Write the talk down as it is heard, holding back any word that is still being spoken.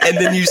And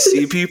then you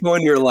see people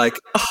and you're like,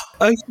 oh,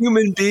 a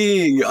human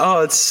being.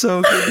 Oh, it's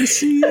so good to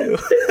see you.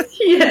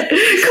 Yeah,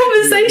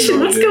 conversation,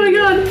 what's going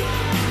on?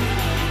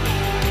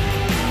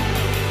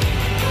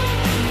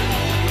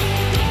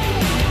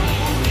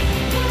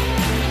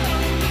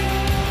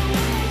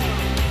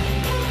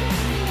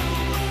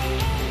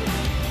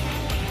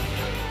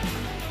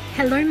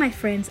 Hello, my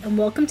friends, and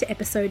welcome to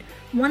episode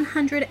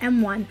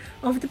 101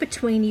 of the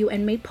Between You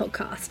and Me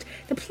podcast,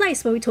 the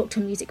place where we talk to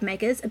music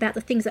makers about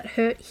the things that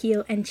hurt,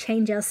 heal, and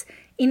change us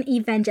in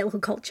evangelical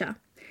culture.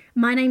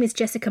 My name is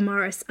Jessica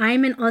Morris. I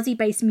am an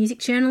Aussie-based music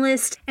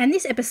journalist, and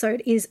this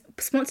episode is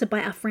sponsored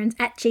by our friends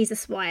at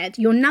Jesus Wired,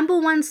 your number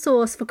one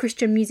source for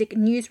Christian music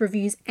news,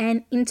 reviews,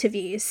 and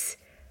interviews.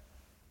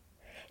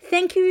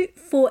 Thank you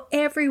for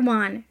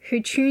everyone who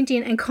tuned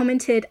in and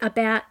commented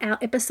about our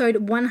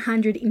episode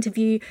 100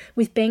 interview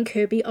with Ben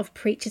Kirby of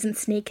Preachers and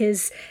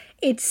Sneakers.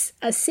 It's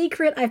a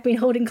secret I've been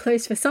holding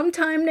close for some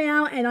time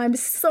now, and I'm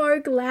so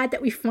glad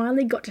that we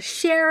finally got to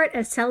share it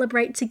and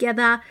celebrate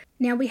together.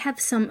 Now we have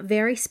some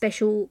very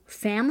special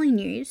family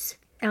news.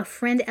 Our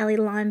friend Ellie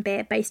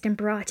Limebear, based in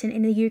Brighton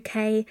in the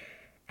UK,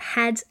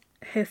 had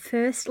her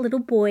first little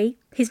boy.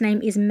 His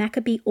name is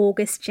Maccabee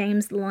August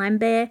James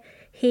Limebear.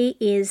 He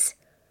is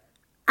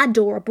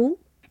adorable.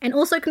 And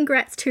also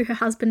congrats to her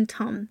husband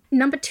Tom.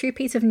 Number 2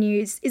 piece of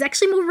news is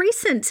actually more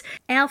recent.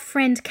 Our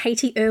friend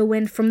Katie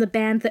Irwin from the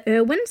band The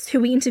Irwins,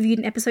 who we interviewed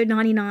in episode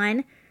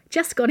 99,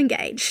 just got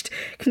engaged.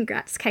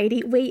 Congrats,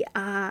 Katie. We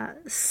are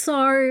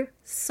so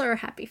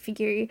happy for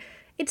you.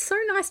 It's so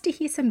nice to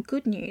hear some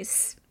good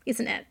news,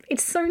 isn't it?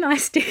 It's so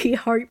nice to hear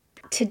hope.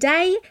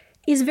 Today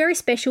is very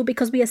special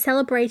because we are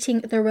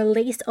celebrating the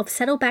release of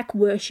Saddleback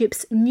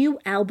Worship's new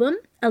album,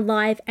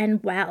 Alive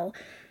and Well.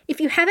 If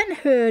you haven't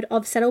heard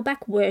of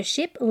Saddleback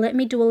Worship, let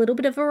me do a little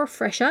bit of a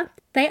refresher.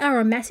 They are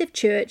a massive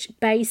church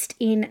based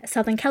in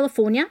Southern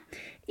California.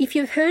 If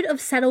you've heard of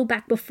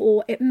Saddleback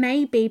before, it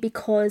may be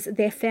because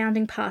their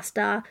founding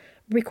pastor,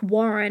 Rick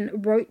Warren,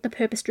 wrote The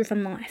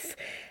Purpose-Driven Life.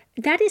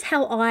 That is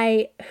how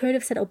I heard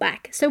of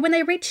Saddleback. So when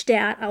they reached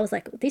out, I was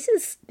like, this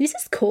is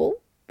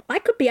cool. I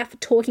could be up for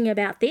talking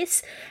about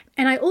this.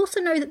 And I also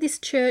know that this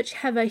church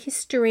have a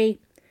history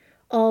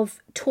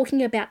of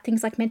talking about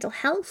things like mental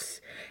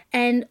health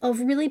and of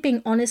really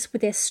being honest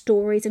with their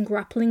stories and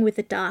grappling with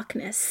the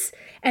darkness.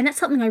 And that's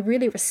something I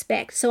really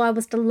respect. So I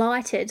was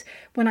delighted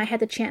when I had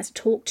the chance to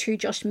talk to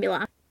Josh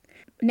Miller.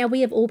 Now, we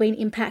have all been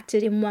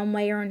impacted in one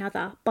way or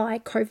another by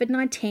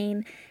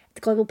COVID-19, the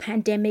global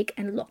pandemic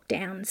and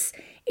lockdowns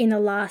in the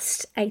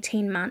last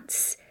 18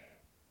 months.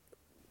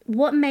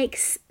 What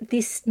makes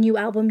this new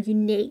album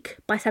unique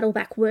by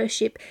Saddleback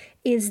Worship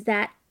is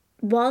that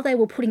while they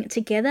were putting it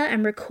together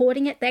and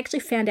recording it, they actually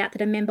found out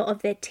that a member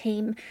of their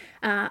team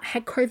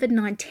had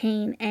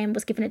COVID-19 and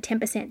was given a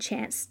 10%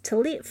 chance to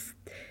live.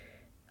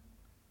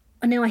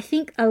 Now, I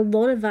think a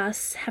lot of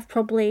us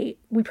we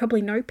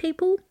probably know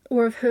people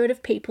or have heard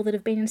of people that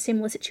have been in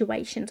similar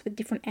situations with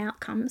different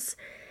outcomes.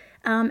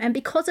 And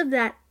because of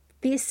that,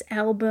 this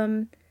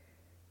album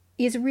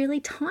is really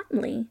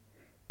timely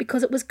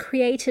because it was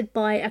created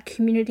by a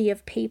community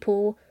of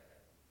people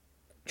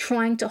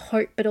trying to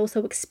hope but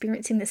also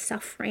experiencing the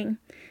suffering.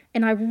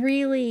 And I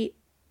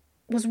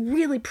was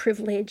really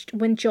privileged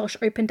when Josh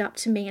opened up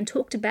to me and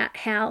talked about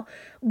how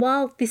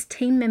while this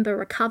team member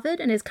recovered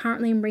and is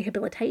currently in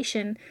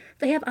rehabilitation,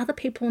 they have other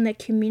people in their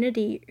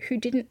community who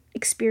didn't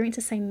experience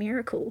the same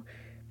miracle.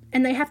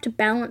 And they have to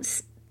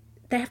balance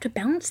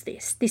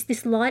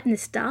this light and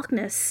this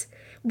darkness.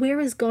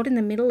 Where is God in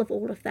the middle of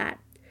all of that?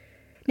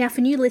 Now,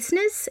 for new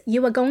listeners,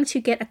 you are going to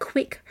get a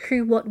quick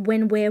who, what,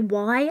 when, where,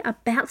 why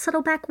about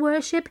Saddleback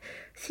Worship.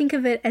 Think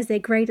of it as their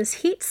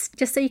greatest hits,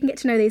 just so you can get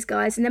to know these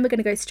guys, and then we're going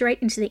to go straight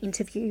into the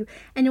interview,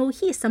 and you'll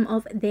hear some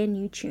of their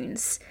new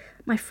tunes.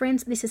 My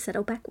friends, this is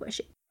Saddleback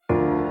Worship.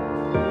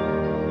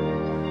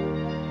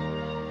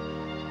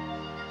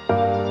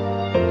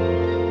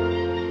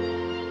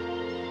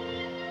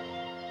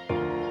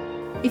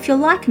 If you're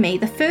like me,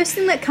 the first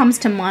thing that comes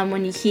to mind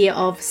when you hear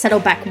of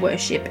Saddleback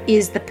Worship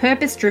is The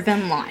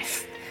Purpose-Driven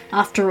Life.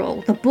 After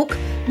all, the book,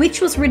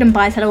 which was written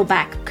by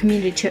Saddleback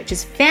Community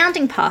Church's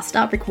founding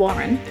pastor, Rick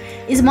Warren,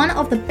 is one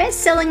of the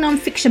best-selling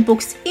non-fiction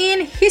books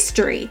in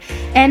history.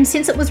 And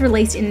since it was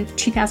released in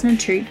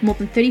 2002, more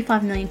than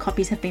 35 million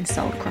copies have been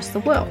sold across the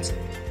world.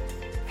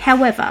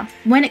 However,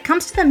 when it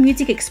comes to the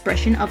music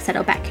expression of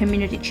Saddleback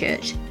Community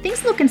Church,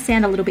 things look and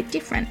sound a little bit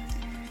different.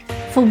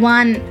 For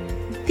one,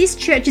 this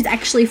church is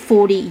actually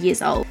 40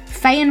 years old.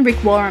 Faye and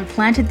Rick Warren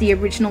planted the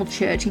original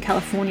church in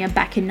California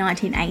back in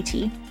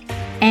 1980.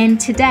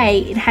 And today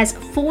it has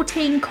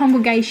 14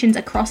 congregations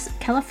across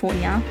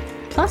California,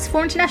 plus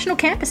 4 international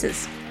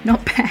campuses.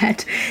 Not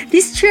bad.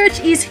 This church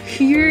is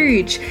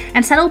huge,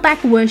 and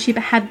Saddleback Worship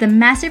have the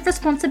massive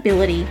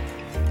responsibility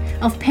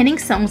of penning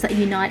songs that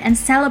unite and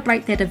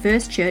celebrate their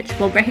diverse church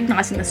while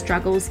recognising the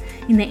struggles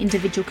in their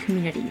individual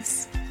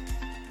communities.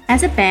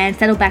 As a band,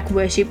 Saddleback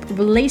Worship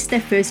released their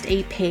first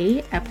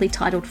EP, aptly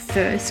titled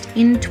First,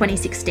 in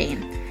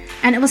 2016,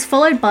 and it was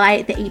followed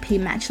by the EP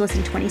Matchless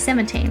in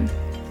 2017.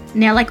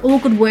 Now, like all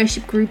good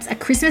worship groups, a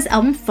Christmas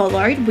album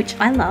followed, which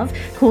I love,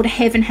 called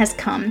Heaven Has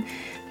Come.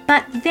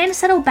 But then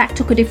Saddleback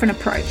took a different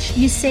approach.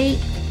 You see,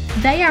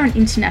 they are an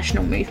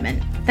international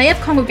movement. They have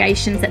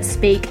congregations that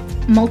speak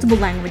multiple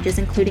languages,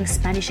 including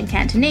Spanish and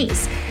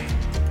Cantonese.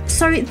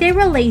 So their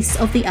release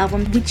of the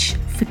album, which,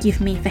 forgive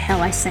me for how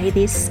I say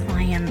this,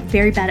 I am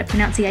very bad at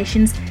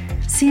pronunciations,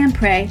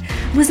 Siempre,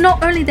 was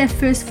not only their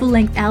first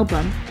full-length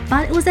album,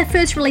 but it was their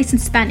first release in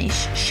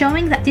Spanish,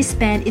 showing that this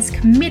band is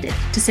committed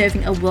to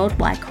serving a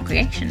worldwide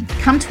congregation.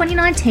 Come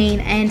 2019,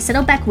 and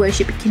Saddleback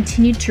Worship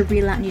continued to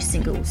reel out new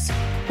singles.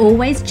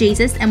 Always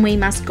Jesus and We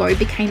Must Go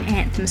became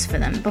anthems for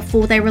them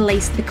before they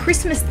released the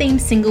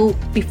Christmas-themed single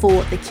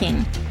Before the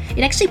King.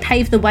 It actually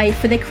paved the way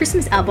for their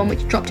Christmas album,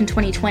 which dropped in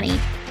 2020,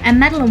 and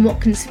Madeline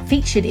Watkins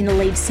featured in the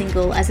lead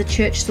single as the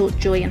church sought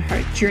joy and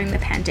hope during the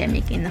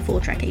pandemic in the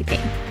 4-track EP.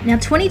 Now,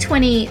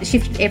 2020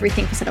 shifted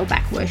everything for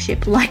Saddleback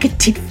Worship like it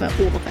did for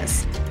all of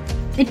us.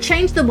 It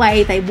changed the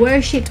way they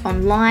worshipped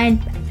online,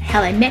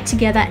 how they met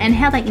together, and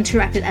how they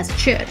interacted as a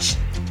church.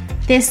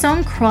 Their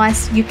song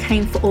Christ, You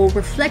Came for All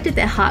reflected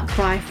their heart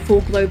cry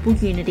for global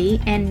unity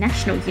and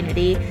national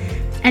unity,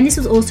 and this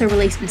was also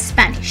released in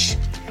Spanish.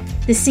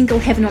 The single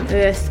Heaven on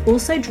Earth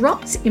also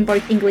dropped in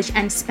both English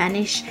and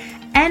Spanish,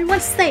 and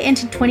once they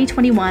entered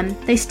 2021,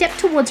 they stepped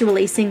towards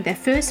releasing their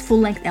first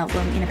full-length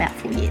album in about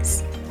 4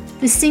 years.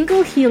 The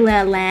single Heal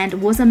Our Land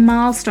was a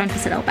milestone for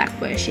Saddleback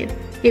Worship.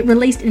 It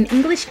released in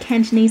English,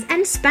 Cantonese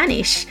and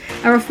Spanish,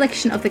 a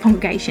reflection of the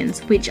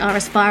congregations, which are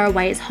as far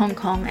away as Hong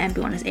Kong and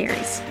Buenos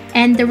Aires.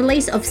 And the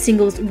release of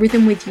singles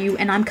Rhythm With You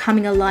and I'm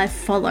Coming Alive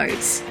followed,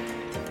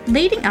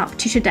 leading up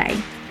to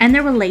today and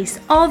the release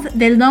of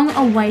their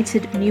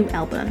long-awaited new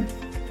album.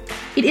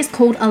 It is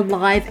called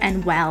Alive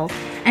and Well,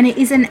 and it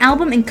is an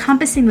album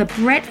encompassing the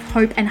breadth,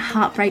 hope and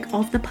heartbreak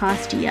of the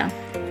past year.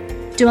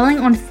 Dwelling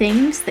on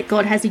themes that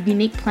God has a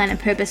unique plan and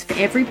purpose for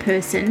every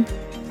person,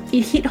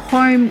 it hit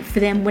home for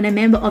them when a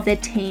member of their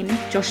team,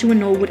 Joshua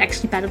Norwood,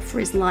 actually battled for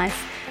his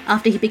life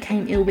after he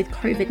became ill with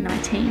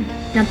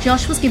COVID-19. Now,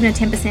 Josh was given a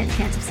 10%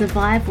 chance of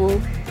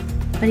survival,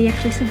 but he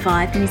actually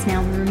survived and is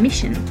now in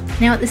remission.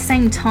 Now, at the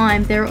same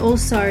time, there are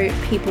also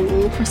people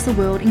all across the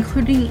world,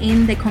 including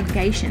in their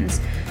congregations,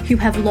 who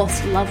have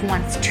lost loved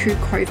ones to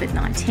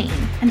COVID-19.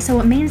 And so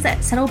it means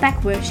that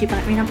Saddleback Worship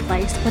are in a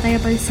place where they are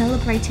both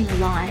celebrating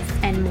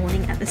life and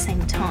mourning at the same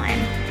time.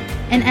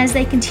 And as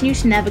they continue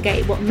to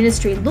navigate what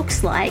ministry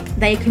looks like,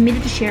 they are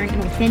committed to sharing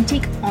an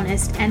authentic,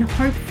 honest, and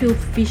hope-filled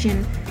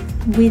vision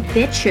with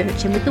their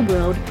church and with the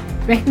world,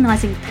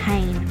 recognizing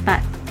pain,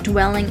 but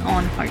dwelling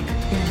on hope in the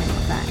middle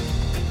of that.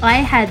 I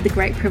had the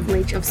great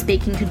privilege of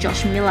speaking to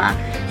Josh Miller,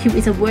 who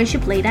is a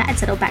worship leader at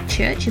Saddleback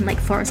Church in Lake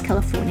Forest,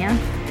 California,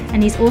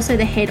 and he's also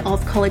the head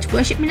of college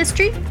worship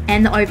ministry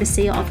and the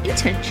overseer of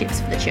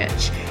internships for the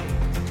church.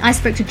 I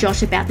spoke to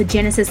Josh about the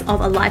genesis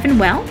of Alive and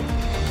Well,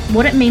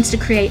 what it means to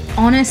create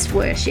honest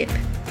worship.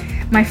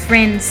 My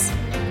friends,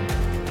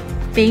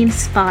 be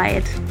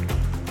inspired.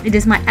 It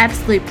is my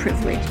absolute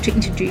privilege to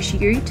introduce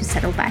you to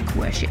Saddleback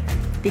Worship.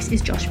 This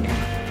is Josh Miller.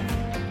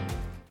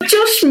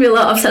 Josh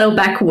Miller of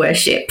Saddleback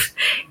Worship.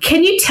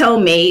 Can you tell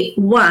me,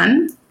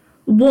 one,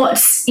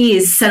 what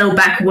is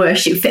Saddleback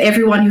Worship for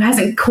everyone who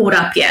hasn't caught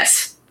up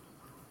yet?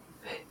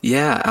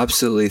 Yeah,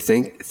 absolutely.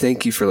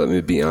 Thank you for letting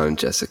me be on,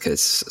 Jessica.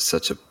 It's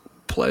such a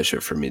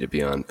pleasure for me to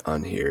be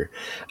on here.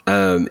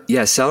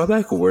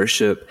 Saddleback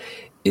Worship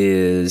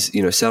is,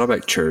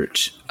 Saddleback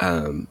Church,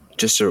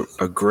 just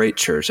a great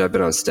church. I've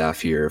been on staff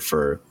here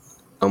for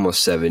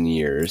almost 7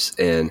 years,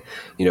 and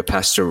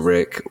Pastor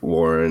Rick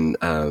Warren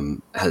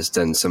has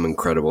done some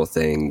incredible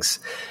things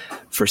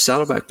for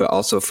Saddleback, but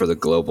also for the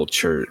global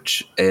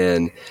church.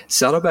 And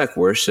Saddleback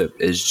Worship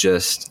is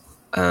just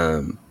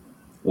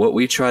what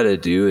we try to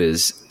do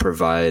is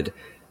provide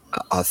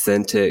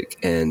authentic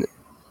and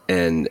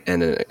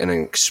an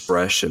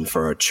expression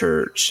for our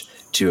church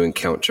to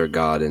encounter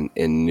God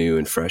in new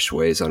and fresh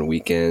ways on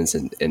weekends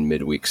and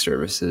midweek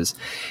services.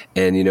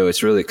 And,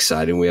 it's really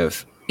exciting. We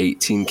have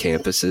 18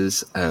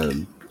 campuses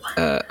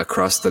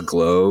across the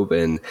globe,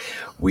 and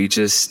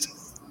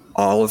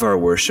all of our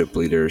worship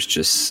leaders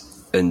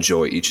just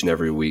enjoy each and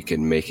every week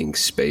in making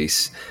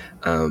space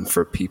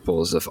for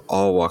peoples of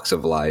all walks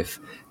of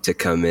life to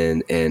come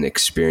in and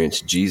experience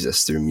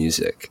Jesus through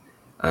music.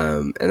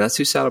 And that's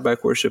who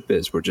Saddleback Worship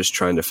is. We're just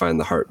trying to find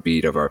the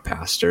heartbeat of our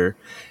pastor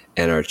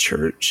and our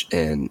church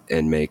and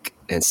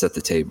set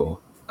the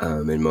table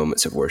in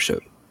moments of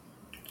worship.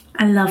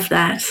 I love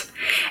that.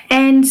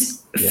 And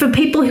for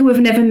people who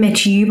have never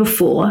met you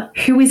before,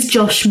 who is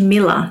Josh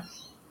Miller?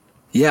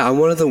 Yeah, I'm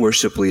one of the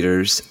worship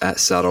leaders at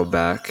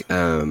Saddleback.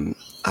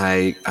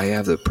 I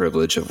have the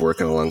privilege of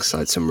working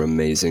alongside some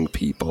amazing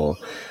people.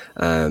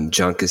 John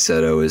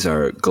Cassetto is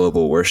our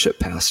global worship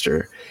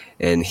pastor,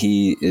 and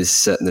he is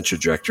setting the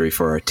trajectory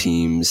for our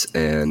teams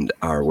and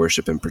our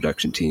worship and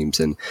production teams.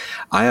 And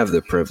I have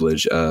the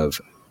privilege of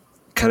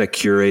kind of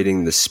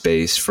curating the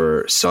space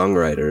for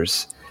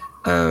songwriters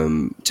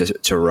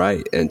to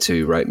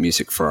write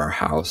music for our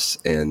house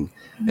and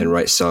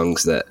write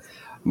songs that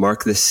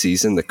mark this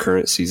season, the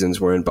current seasons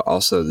we're in, but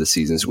also the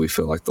seasons we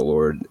feel like the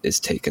Lord is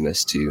taking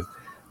us to.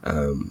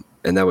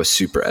 And that was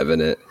super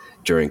evident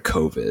during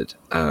COVID.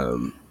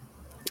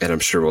 And I'm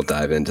sure we'll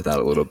dive into that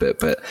a little bit,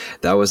 but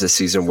that was a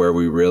season where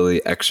we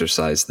really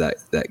exercised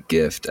that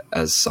gift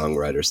as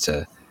songwriters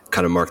to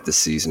kind of mark the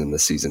season and the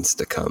seasons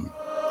to come.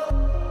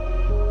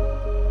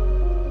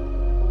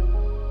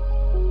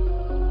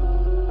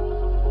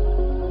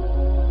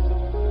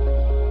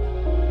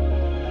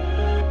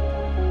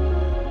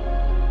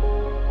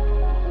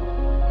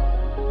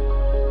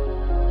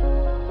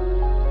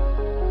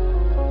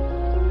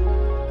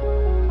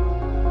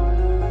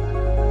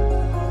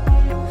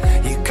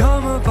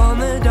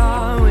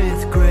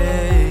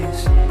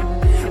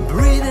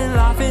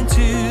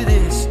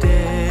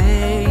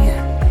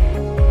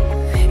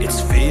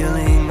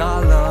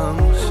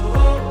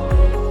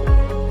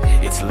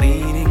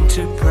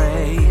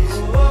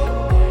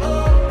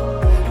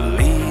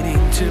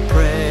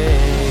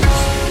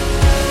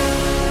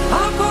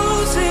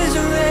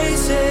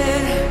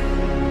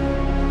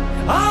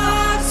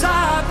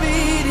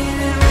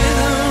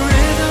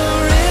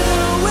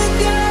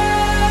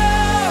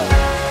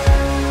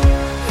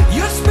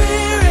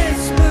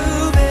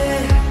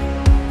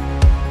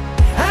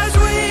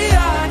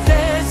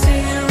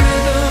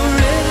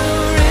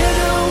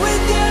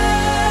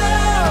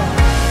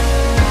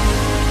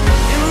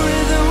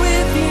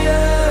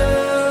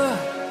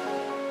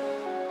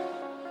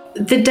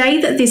 The day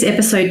that this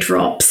episode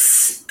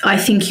drops, I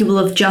think you will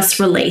have just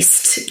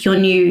released your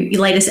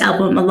latest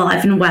album,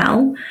 Alive and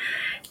Well.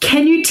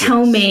 Can you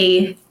tell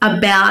me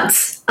about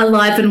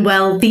Alive and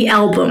Well, the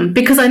album?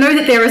 Because I know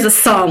that there is a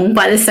song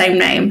by the same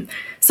name.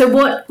 So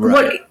what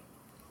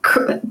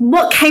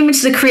came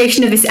into the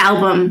creation of this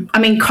album? I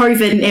mean,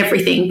 COVID and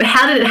everything, but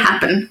how did it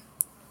happen?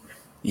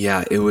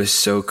 Yeah, it was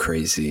so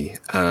crazy.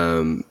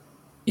 When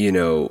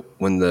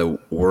the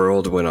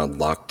world went on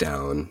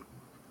lockdown,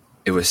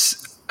 it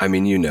was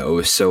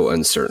so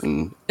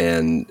uncertain,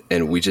 and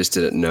we just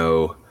didn't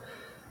know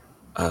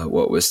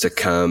what was to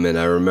come. And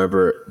I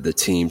remember the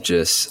team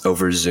just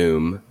over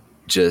Zoom,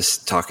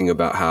 just talking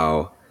about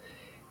how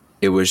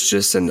it was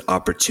just an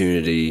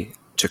opportunity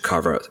to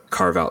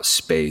carve out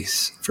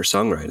space for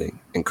songwriting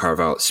and carve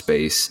out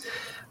space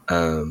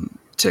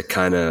to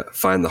kind of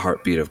find the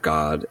heartbeat of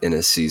God in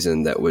a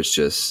season that was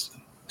just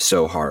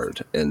so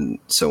hard and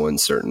so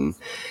uncertain.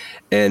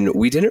 And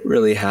we didn't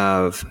really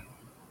have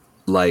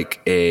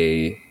like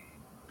a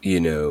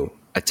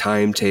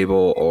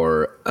timetable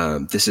or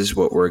this is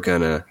what we're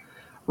gonna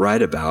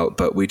write about,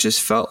 but we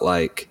just felt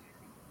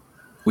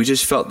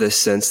this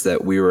sense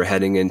that we were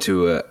heading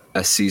into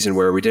a season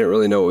where we didn't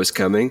really know what was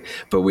coming,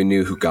 but we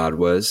knew who God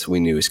was, we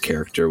knew his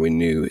character, we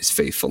knew his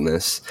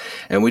faithfulness,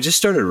 and we just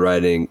started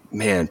writing,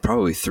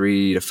 probably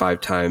 3 to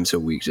 5 times a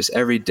week, just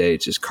every day,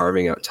 just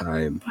carving out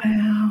time.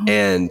 Wow.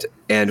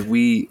 And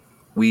we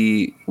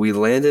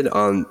landed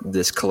on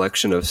this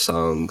collection of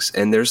songs,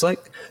 and there's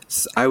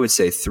I would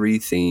say 3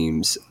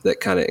 themes that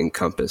kind of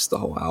encompass the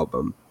whole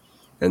album.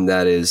 And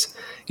that is,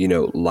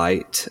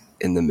 light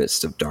in the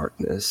midst of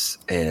darkness,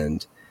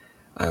 and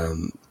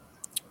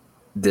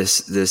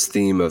this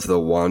theme of the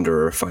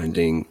wanderer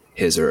finding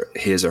his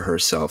or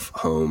herself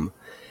home.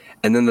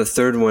 And then the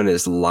third one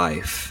is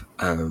life,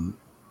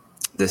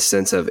 this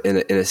sense of in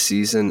a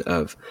season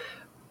of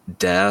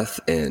death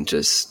and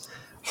just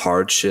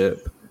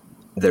hardship,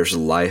 there's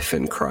life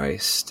in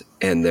Christ,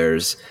 and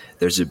there's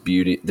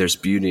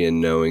beauty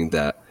in knowing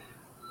that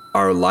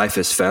our life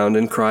is found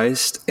in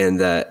Christ, and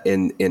that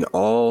in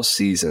all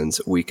seasons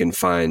we can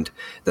find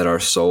that our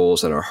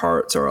souls and our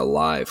hearts are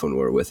alive when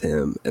we're with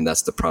him. And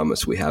that's the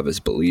promise we have as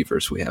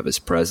believers. We have his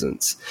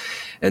presence.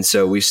 And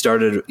so we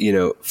started,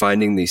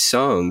 finding these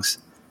songs,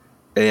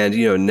 and,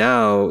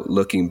 now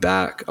looking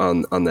back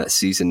on that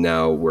season,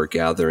 now we're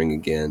gathering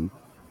again.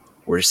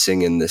 We're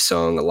singing this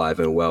song Alive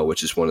and Well,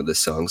 which is one of the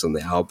songs on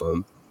the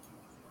album.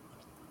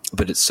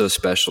 But it's so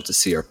special to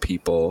see our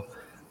people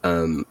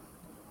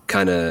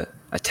kind of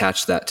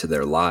attach that to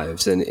their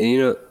lives. And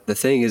the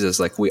thing is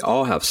like we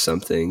all have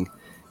something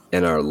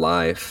in our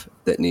life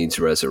that needs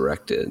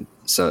resurrected.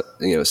 So,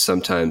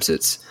 sometimes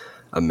it's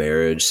a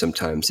marriage,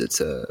 sometimes it's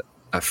a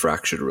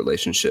fractured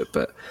relationship,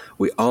 but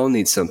we all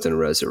need something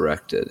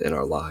resurrected in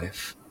our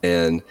life.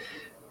 And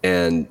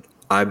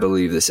I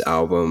believe this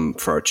album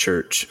for our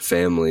church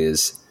family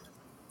is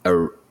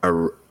a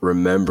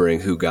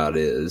remembering who God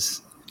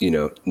is,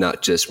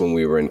 not just when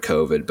we were in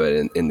COVID, but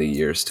in the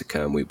years to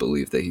come. We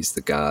believe that he's the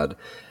God.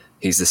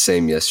 He's the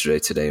same yesterday,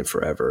 today, and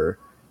forever.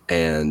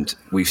 And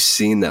we've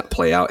seen that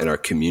play out in our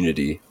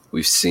community.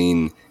 We've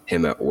seen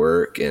him at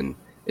work, and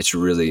it's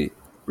really,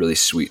 really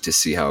sweet to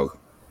see how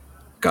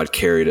God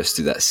carried us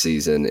through that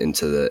season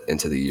into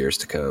the years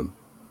to come.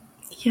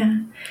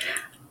 Yeah.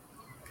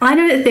 I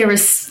know that there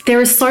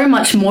is so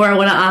much more I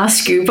want to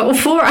ask you, but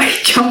before I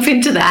jump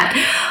into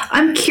that,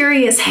 I'm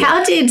curious,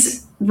 how did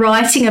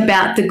writing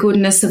about the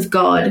goodness of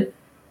God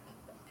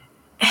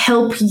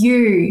help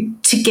you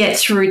to get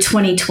through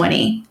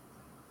 2020?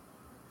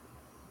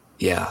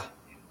 Yeah.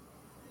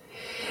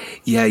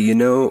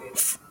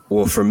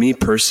 Well, for me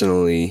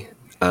personally,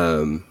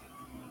 I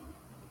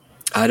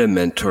had a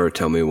mentor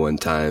tell me one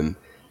time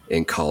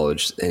in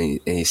college,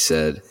 and he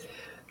said,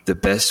 the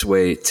best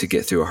way to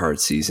get through a hard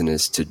season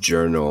is to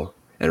journal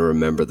and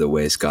remember the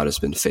ways God has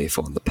been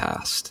faithful in the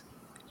past.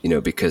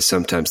 Because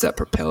sometimes that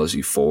propels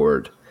you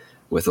forward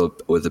with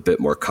a bit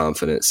more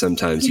confidence.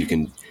 Sometimes you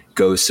can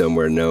go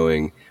somewhere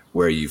knowing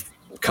where you've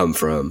come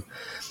from.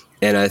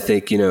 And I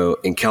think,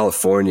 in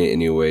California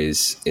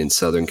anyways, in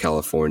Southern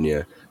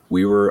California,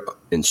 we were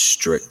in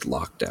strict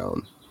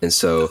lockdown. And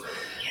so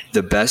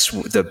the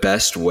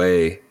best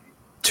way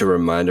to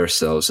remind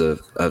ourselves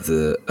of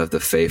the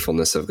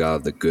faithfulness of God,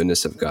 of the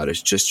goodness of God,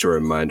 is just to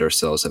remind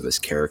ourselves of his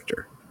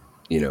character.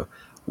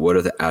 What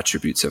are the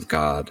attributes of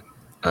God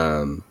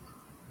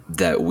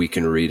that we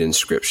can read in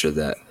scripture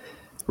that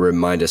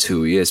remind us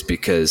who he is?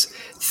 Because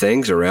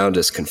things around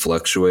us can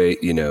fluctuate.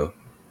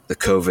 The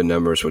COVID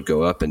numbers would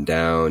go up and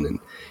down, and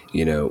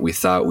we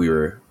thought we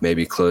were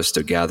maybe close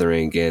to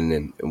gathering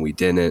again, and we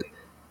didn't.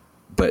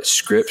 But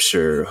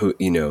scripture,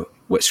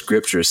 what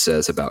scripture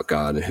says about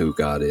God and who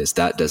God is,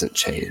 that doesn't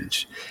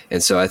change.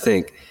 And so I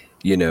think,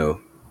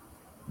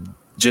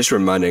 just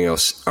reminding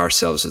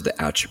ourselves of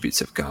the attributes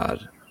of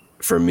God,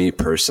 for me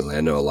personally,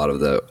 I know a lot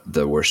of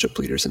the worship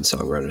leaders and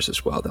songwriters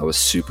as well, that was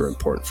super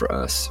important for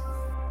us.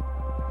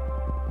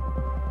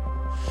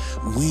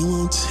 We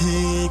won't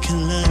take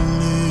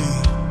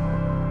lightly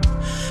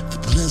the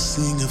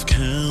blessing of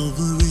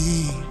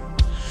Calvary,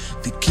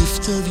 the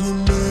gift of your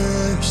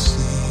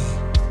mercy.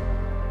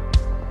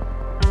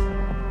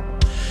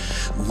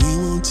 We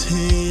won't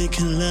take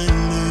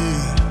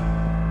lightly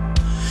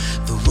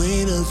the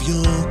weight of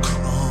your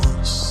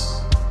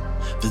cross,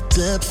 the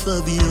depth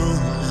of your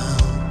love.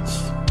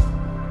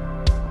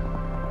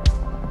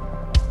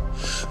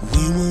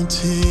 We won't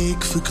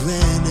take for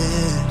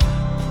granted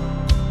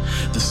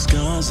the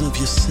scars of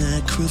your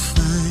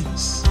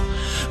sacrifice,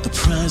 the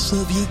price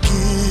of your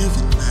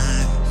given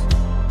life.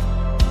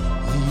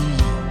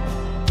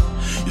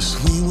 Yes,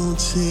 we won't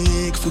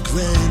take for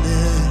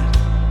granted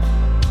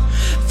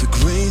the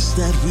grace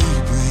that we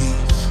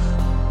breathe,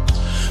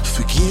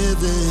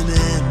 forgiven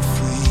and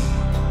free.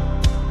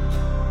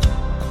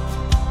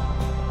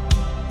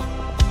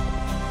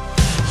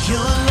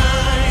 Your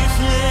life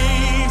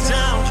laid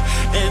down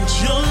and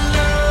your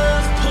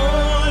love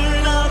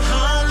poured out.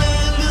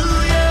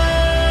 Hallelujah.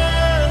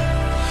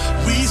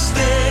 We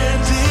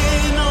stand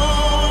in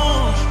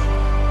awe.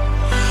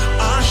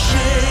 Our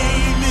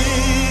shame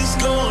is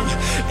gone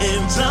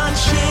and our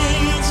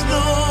chains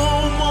no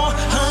more.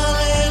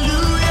 Hallelujah.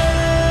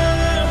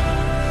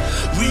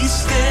 We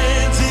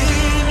stand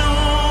in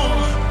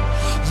awe.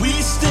 We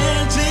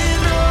stand in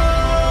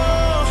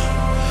awe.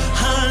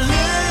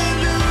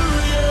 Hallelujah.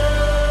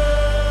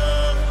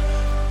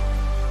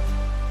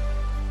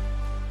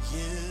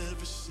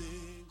 Every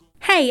single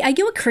Hey, are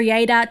you a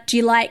creator? Do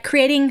you like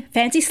creating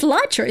fancy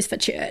slideshows for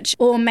church?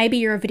 Or maybe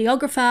you're a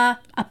videographer,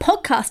 a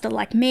podcaster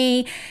like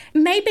me.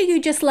 Maybe you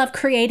just love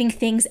creating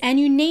things and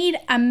you need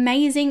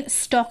amazing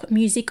stock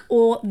music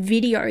or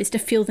videos to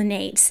fill the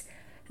needs.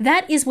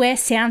 That is where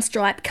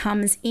Soundstripe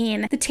comes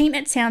in. The team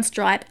at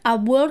Soundstripe are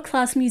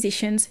world-class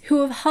musicians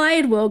who have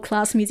hired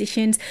world-class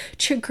musicians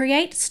to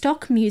create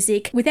stock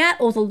music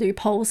without all the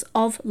loopholes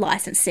of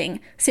licensing.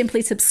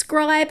 Simply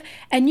subscribe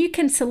and you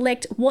can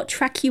select what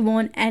track you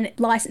want and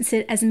license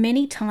it as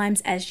many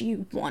times as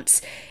you want.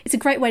 It's a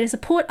great way to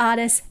support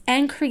artists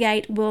and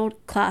create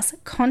world-class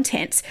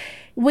content.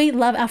 We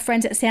love our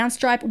friends at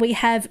Soundstripe. We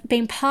have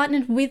been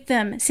partnered with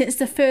them since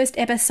the first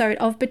episode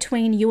of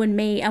Between You and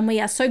Me, and we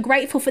are so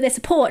grateful for their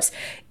support.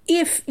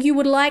 If you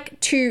would like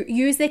to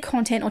use their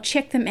content or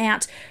check them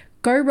out,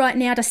 go right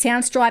now to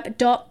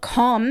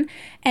soundstripe.com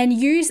and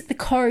use the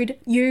code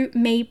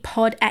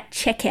YouMePod at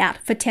checkout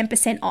for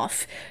 10%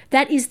 off.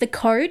 That is the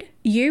code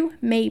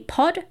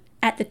YouMePod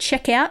at the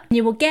checkout, and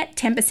you will get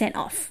 10%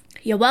 off.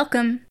 You're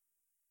welcome.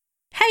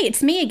 Hey,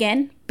 it's me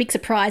again. Big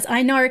surprise,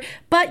 I know.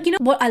 But you know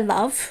what I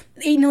love?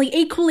 Nearly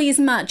equally as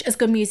much as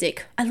good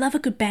music. I love a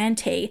good band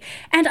tee.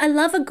 And I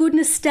love a good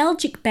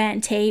nostalgic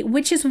band tee,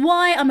 which is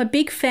why I'm a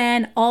big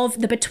fan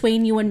of the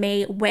Between You and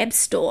Me web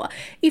store.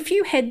 If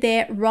you head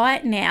there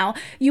right now,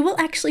 you will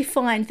actually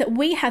find that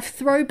we have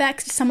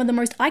throwbacks to some of the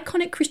most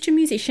iconic Christian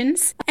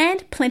musicians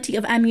and plenty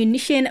of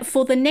ammunition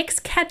for the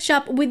next catch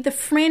up with the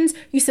friends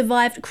you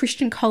survived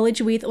Christian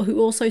college with or who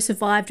also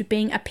survived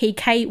being a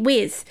PK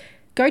with.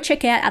 Go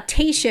check out our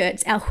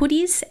t-shirts, our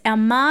hoodies, our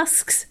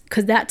masks,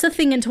 because that's a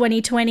thing in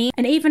 2020,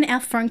 and even our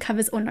phone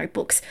covers or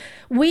notebooks.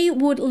 We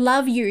would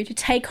love you to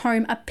take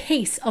home a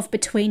piece of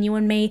Between You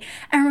and Me,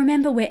 and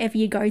remember wherever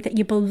you go that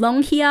you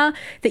belong here,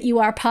 that you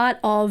are a part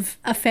of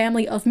a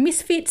family of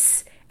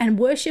misfits and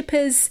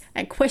worshippers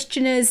and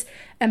questioners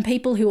and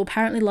people who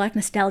apparently like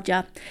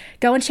nostalgia.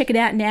 Go and check it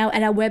out now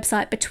at our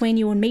website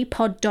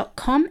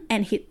betweenyouandmepod.com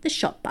and hit the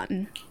shop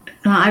button.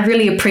 I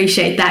really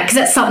appreciate that, because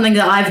that's something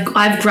that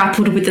I've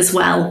grappled with as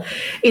well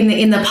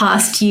in the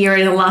past year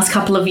and the last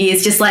couple of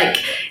years, just like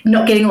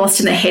not getting lost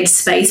in the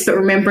headspace, but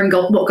remembering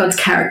what God's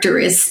character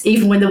is,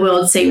 even when the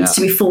world seems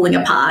to be falling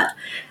apart.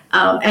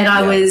 And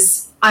I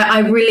was I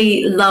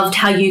really loved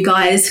how you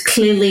guys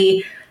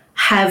clearly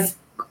have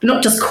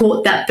not just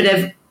caught that, but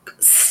have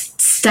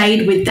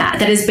stayed with that.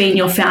 That has been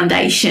your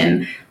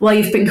foundation while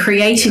you've been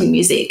creating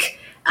music.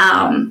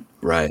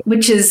 Right.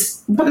 Which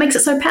is what makes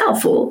it so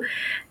powerful.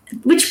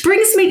 Which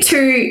brings me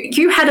to,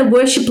 you had a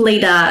worship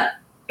leader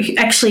who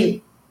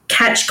actually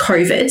catch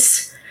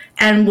COVID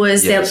and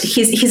was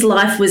his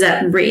life was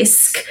at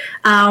risk.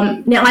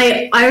 Now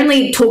I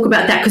only talk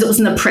about that because it was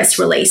in the press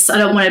release.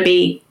 I want to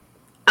be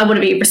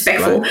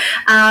respectful.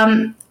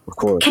 Right. Of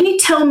course. Can you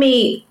tell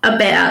me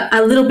about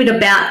a little bit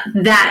about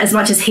that, as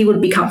much as he would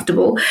be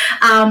comfortable,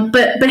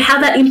 but how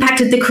that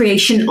impacted the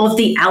creation of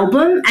the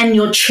album and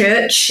your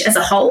church as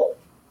a whole?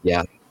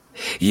 Yeah.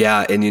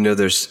 And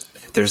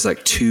there's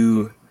like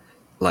two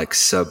like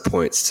sub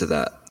points to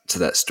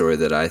that story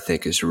that I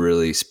think is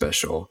really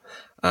special.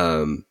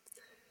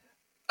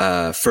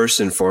 First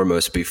and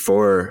foremost,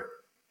 before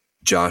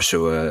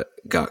Joshua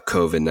got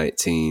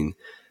COVID-19,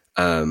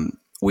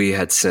 we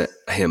had sent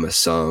him a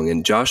song,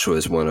 and Joshua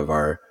is one of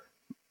our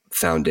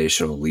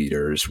foundational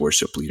leaders,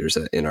 worship leaders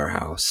in our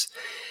house.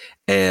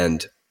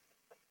 And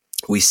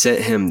we sent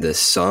him this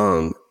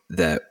song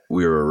that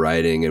we were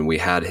writing, and we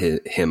had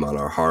him on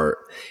our heart,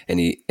 and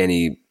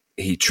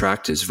he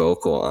tracked his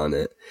vocal on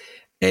it.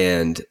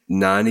 And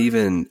not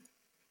even,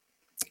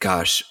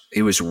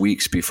 it was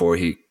weeks before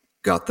he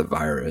got the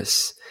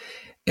virus,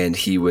 and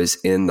he was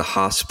in the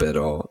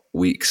hospital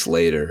weeks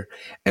later,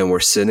 and we're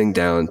sitting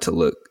down to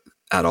look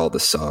at all the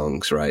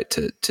songs, right?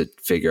 To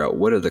figure out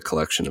what are the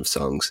collection of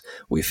songs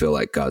we feel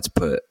like God's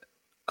put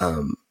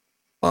on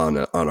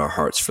our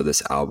hearts for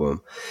this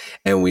album.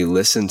 And we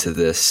listened to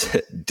this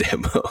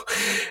demo,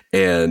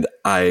 and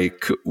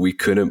we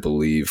couldn't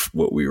believe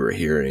what we were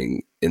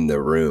hearing in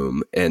the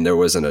room. And there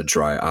wasn't a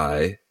dry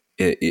eye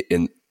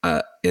in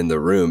the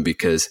room,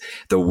 because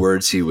the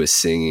words he was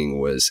singing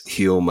was,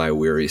 "Heal my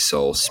weary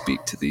soul,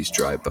 speak to these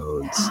dry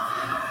bones,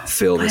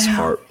 fill this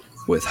heart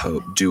with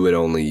hope, do what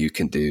only you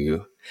can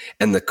do."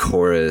 And the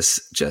chorus,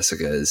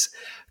 Jessica, is,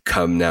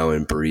 "Come now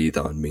and breathe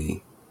on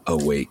me,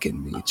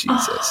 awaken me,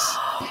 Jesus."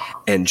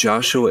 And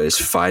Joshua is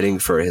fighting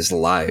for his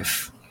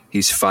life.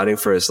 He's fighting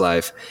for his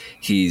life.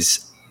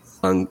 He's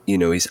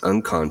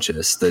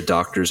unconscious. The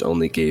doctors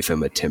only gave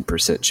him a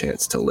 10%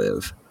 chance to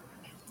live.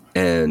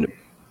 And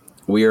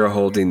we are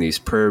holding these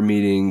prayer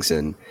meetings,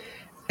 and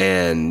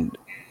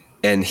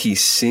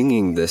he's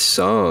singing this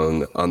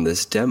song on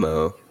this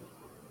demo,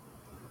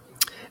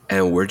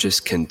 and we're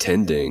just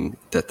contending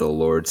that the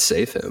Lord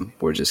save him.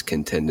 We're just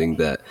contending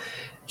that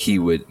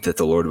that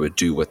the Lord would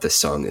do what the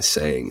song is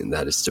saying, and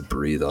that is to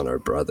breathe on our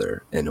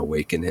brother and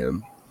awaken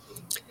him.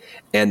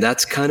 And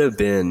that's kind of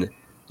been,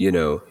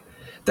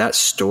 that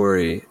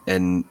story.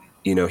 And,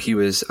 he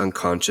was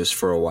unconscious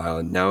for a while,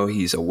 and now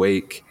he's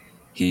awake.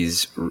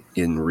 He's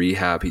in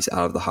rehab. He's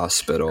out of the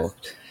hospital.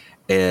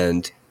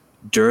 And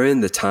during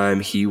the time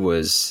he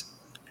was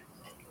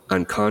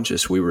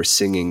unconscious, we were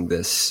singing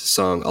this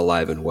song,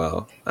 "Alive and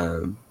Well."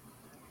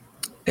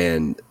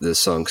 And the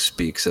song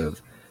speaks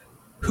of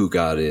who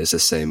God is. The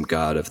same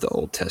God of the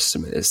Old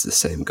Testament is the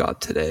same God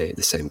today,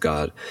 the same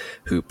God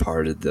who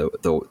parted the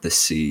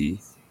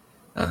sea,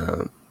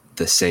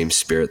 the same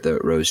Spirit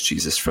that rose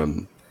Jesus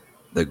from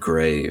the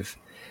grave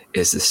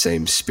is the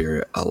same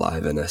Spirit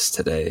alive in us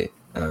today.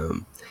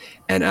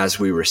 And as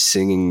we were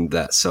singing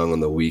that song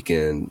on the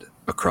weekend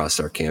across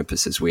our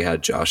campuses, we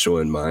had Joshua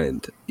in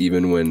mind.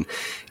 Even when,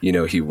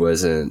 he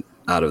wasn't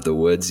out of the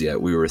woods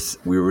yet, we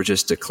were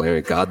just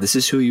declaring, "God, this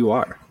is who you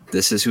are.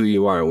 This is who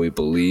you are." And we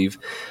believe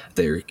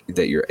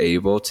that you're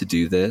able to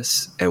do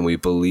this. And we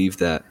believe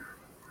that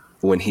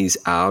when he's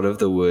out of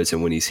the woods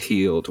and when he's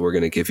healed, we're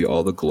going to give you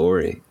all the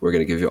glory. We're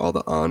going to give you all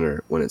the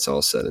honor when it's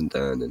all said and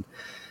done. And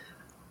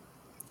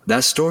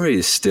that story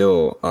is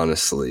still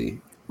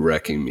honestly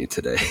wrecking me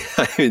today.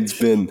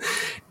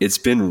 It's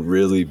been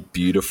really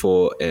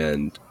beautiful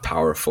and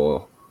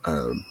powerful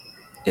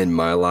in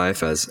my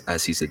life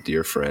as he's a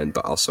dear friend,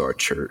 but also our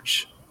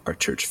church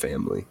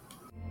family.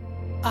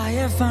 I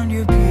have found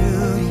your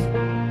beauty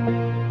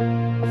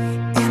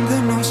in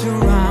the noise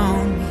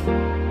around me.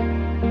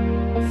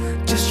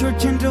 Just your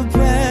gentle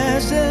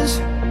presence,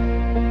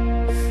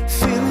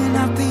 filling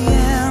up the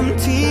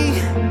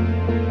empty.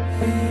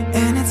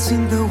 And it's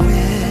in the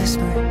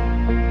whisper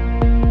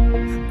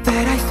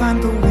that I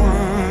find the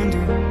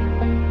wonder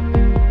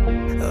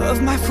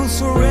of my full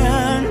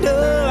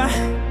surrender,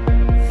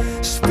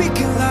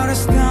 speaking loud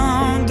as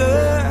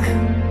thunder.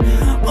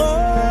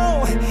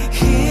 Oh,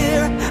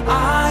 here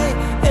I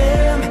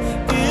am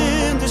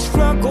in the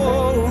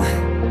struggle.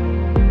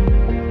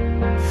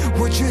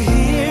 Would you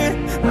hear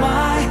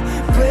my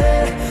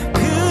prayer,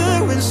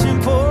 pure and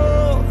simple?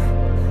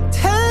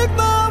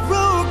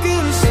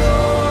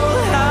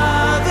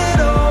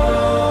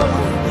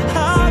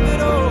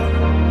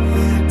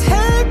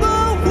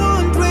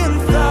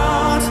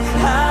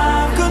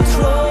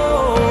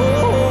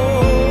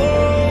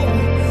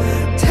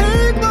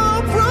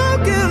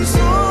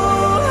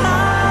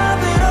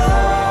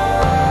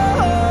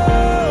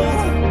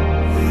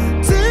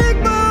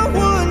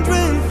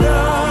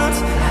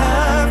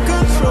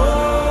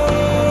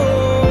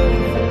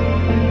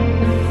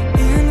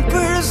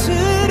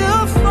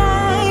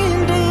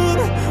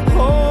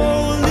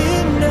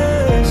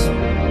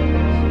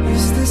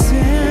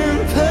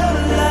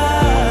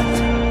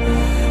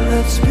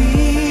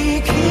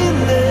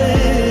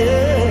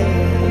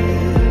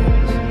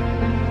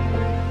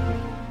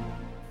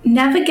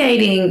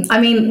 navigating, I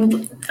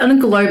mean, on a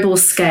global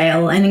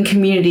scale and in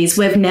communities,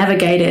 we're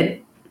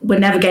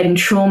navigating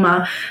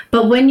trauma.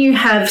 But when you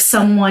have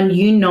someone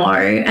you know,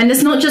 and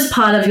it's not just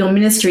part of your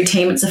ministry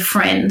team, it's a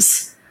friend,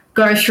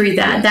 go through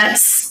that,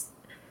 that's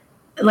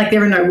like,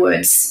 there are no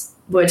words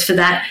for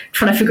that. I'm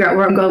trying to figure out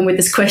where I'm going with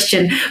this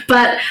question.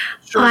 But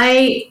sure.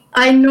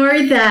 I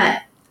know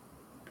that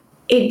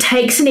it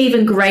takes an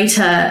even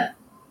greater,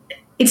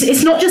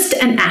 it's not just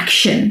an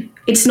action.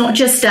 It's not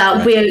just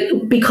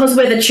because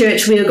we're the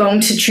church, we are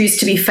going to choose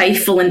to be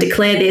faithful and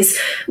declare this.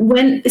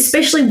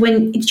 Especially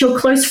when it's your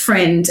close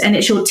friend and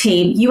it's your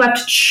team, you have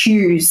to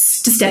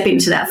choose to step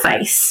into that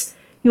faith.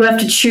 You have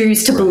to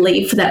choose to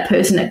believe for that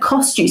person. It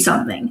costs you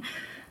something.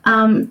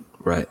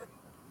 Right.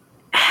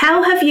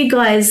 How have you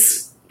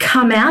guys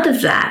come out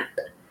of that?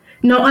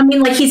 No, I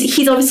mean, like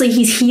he's obviously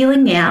he's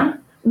healing now,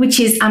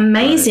 which is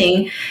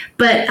amazing. Right.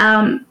 But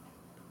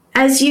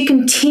as you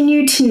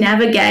continue to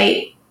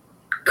navigate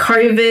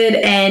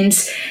COVID and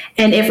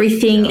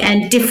everything,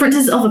 and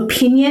differences of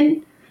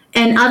opinion,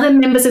 and other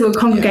members of a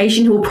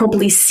congregation who are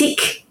probably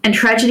sick, and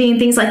tragedy and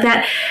things like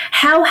that,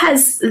 how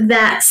has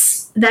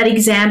that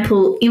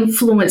example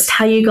influenced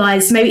how you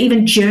guys maybe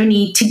even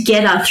journey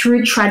together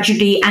through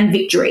tragedy and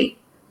victory?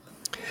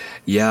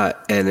 Yeah,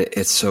 and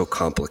it's so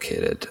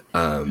complicated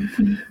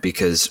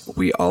because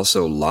we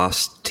also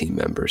lost team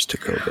members to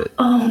COVID.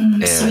 Oh,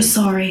 I'm so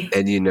sorry.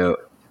 And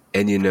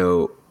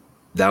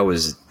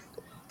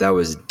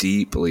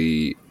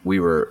we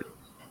were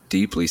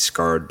deeply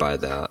scarred by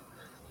that.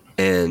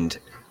 And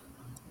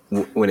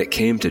when it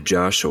came to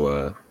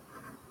Joshua,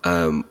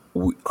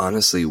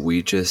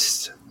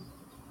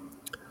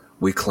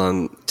 we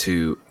clung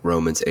to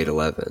Romans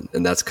 8:11,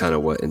 and that's kind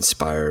of what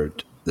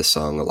inspired the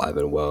song Alive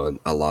and Well and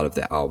a lot of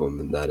the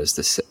album, and that is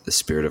the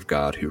Spirit of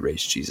God who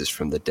raised Jesus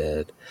from the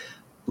dead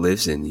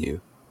lives in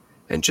you.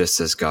 And just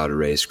as God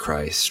raised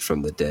Christ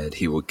from the dead,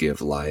 he will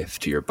give life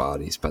to your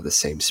bodies by the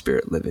same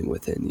Spirit living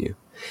within you.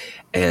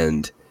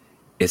 And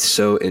it's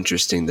so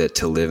interesting that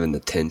to live in the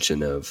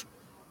tension of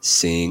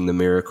seeing the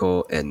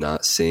miracle and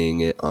not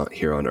seeing it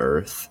here on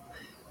earth.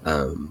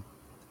 And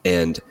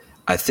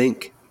I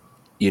think,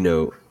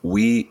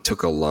 we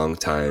took a long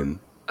time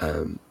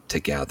to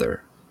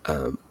gather.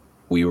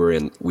 We were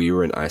in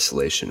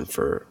isolation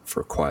for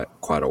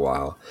quite a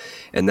while.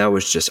 And that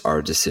was just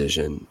our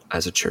decision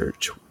as a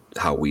church,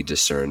 how we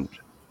discerned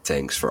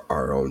things for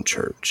our own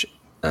church.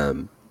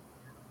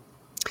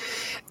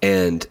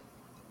 And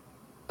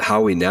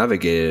how we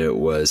navigated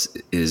it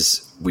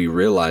is we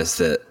realized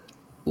that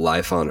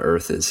life on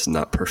earth is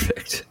not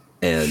perfect,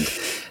 and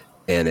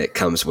it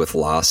comes with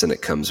loss, and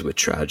it comes with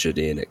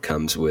tragedy, and it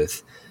comes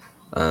with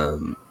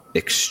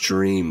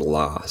extreme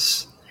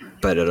loss,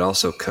 but it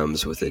also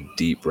comes with a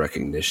deep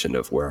recognition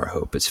of where our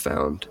hope is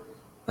found.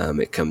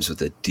 It comes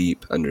with a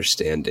deep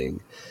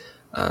understanding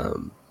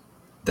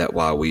that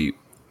while we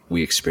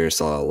experienced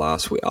a lot of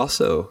loss, we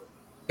also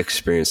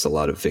experienced a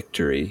lot of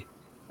victory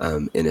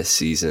in a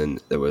season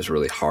that was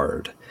really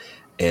hard.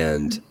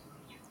 And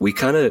we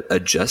kind of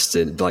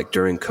adjusted, like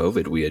during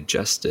COVID, we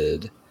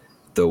adjusted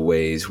the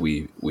ways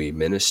we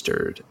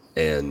ministered.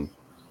 And,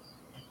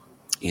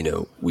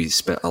 we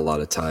spent a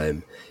lot of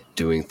time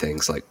doing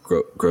things like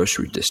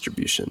grocery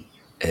distribution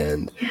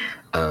and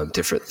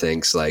different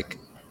things like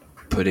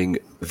putting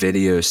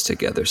videos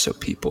together so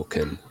people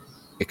can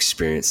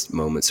experience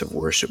moments of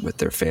worship with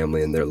their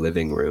family in their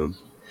living room.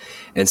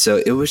 And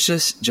so it was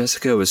just,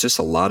 Jessica, it was just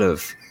a lot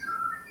of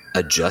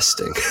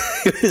adjusting.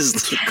 It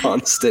was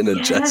constant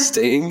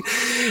adjusting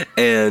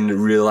and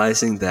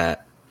realizing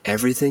that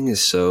everything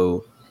is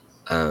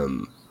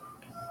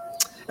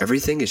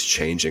everything is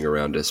changing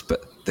around us,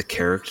 but the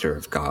character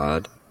of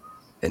God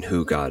and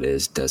who God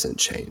is doesn't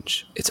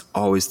change. It's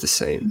always the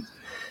same.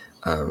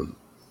 And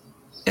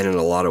in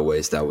a lot of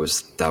ways, that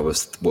was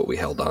what we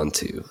held on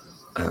to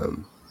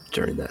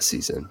during that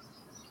season.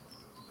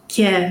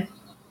 Yeah.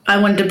 I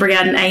wanted to bring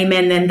out an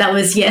amen then. That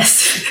was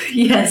yes.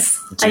 Yes.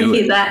 I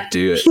hear that.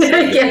 Do it.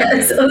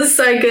 Yes. It was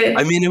so good.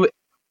 I mean,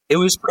 it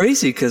was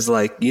crazy because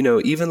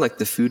even like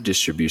the food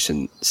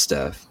distribution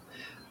stuff,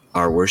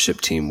 our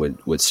worship team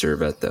would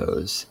serve at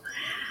those.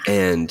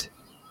 And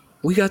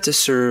we got to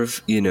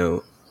serve,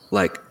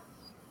 like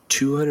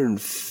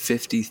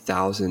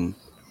 250,000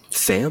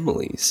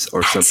 families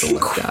or something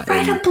like that.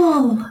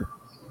 Incredible.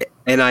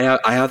 And I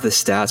have the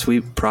stats.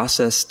 We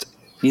processed,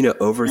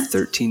 over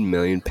 13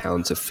 million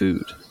pounds of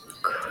food.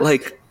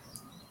 Like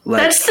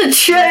that's the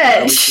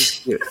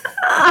church.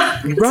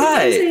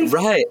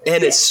 Right.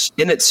 And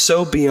it's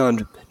so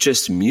beyond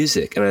just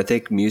music. And I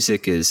think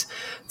music is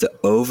the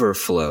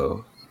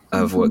overflow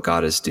of what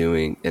God is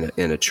doing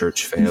in a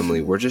church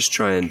family. We're just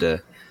trying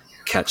to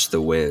catch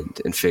the wind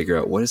and figure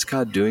out what is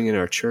God doing in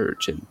our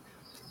church, and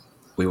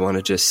we want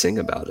to just sing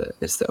about it.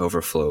 It's the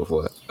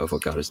overflow of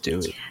what God is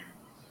doing.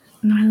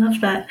 No, I love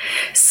that.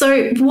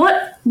 So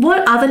what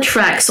other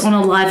tracks on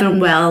Alive and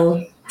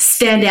Well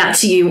stand out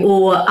to you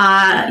or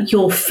are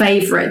your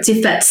favorites,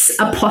 if that's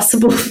a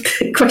possible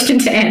question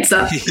to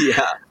answer?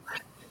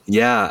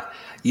 Yeah.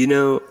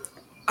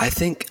 I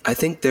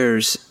think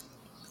there's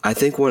I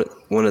think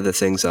one of the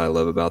things I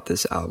love about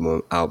this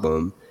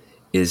album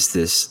is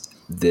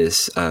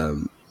this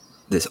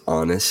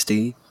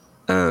honesty,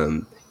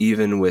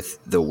 even with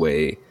the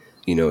way,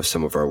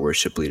 some of our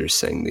worship leaders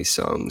sang these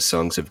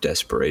songs of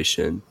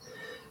desperation.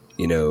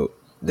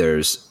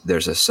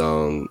 There's a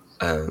song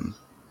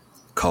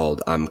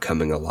called "I'm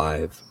Coming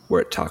Alive,"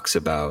 where it talks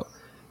about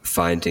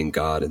finding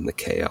God in the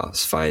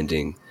chaos,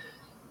 finding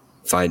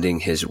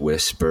his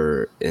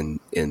whisper in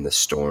the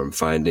storm,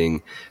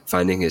 finding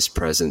his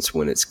presence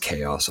when it's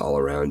chaos all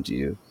around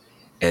you,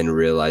 and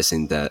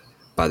realizing that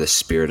by the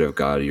Spirit of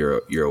God,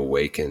 you're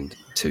awakened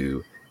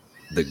to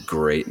the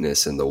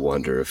greatness and the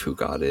wonder of who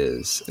God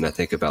is. And I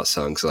think about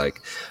songs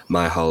like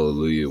 "My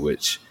Hallelujah,"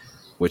 which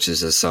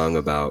is a song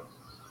about,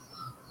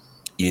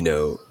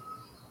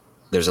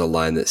 there's a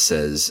line that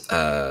says,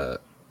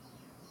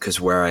 "'Cause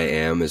where I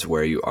am is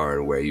where you are,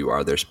 and where you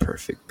are, there's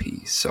perfect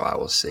peace. So I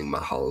will sing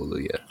my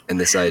hallelujah." And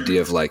this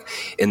idea of like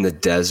in the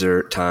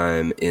desert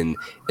time, in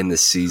the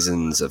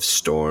seasons of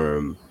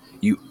storm,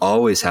 you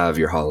always have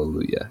your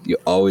hallelujah. You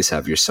always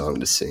have your song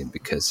to sing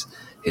because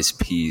his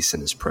peace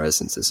and his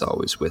presence is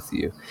always with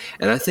you.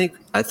 And I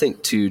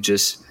think too,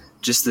 just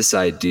this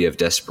idea of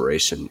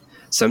desperation.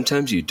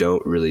 Sometimes you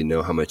don't really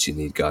know how much you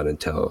need God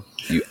until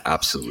you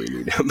absolutely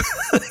need him.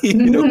 You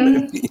know what I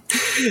mean?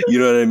 You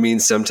know what I mean?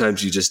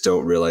 Sometimes you just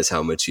don't realize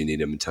how much you need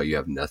him until you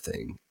have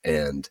nothing.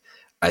 And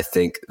I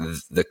think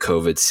the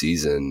COVID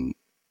season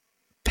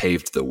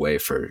paved the way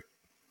for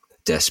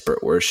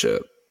desperate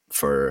worship,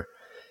 for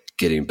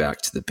getting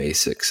back to the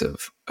basics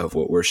of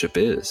what worship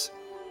is.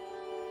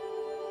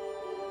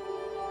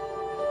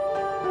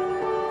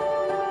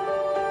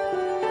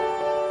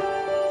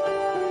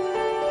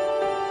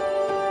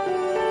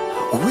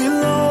 We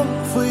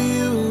long for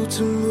you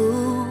to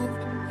move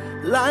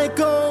like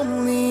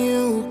only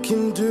you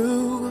can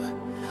do.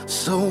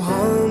 So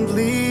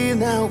humbly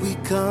now we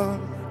come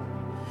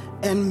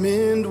and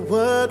mend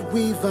what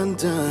we've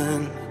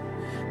undone.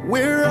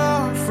 We're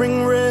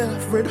offering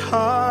reverent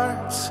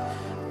hearts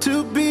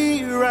to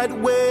be right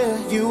where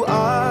you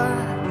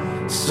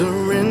are,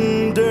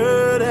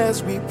 surrendered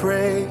as we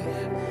pray.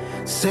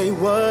 Say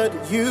what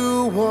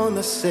you want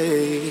to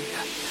say.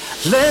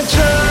 Let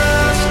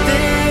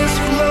justice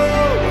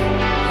flow,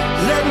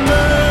 let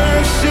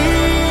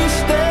mercy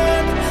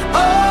stand.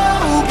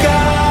 Oh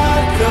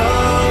God,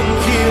 come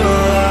heal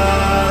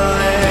our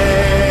land.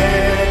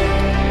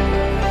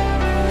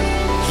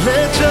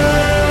 Let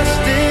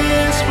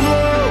justice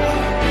flow,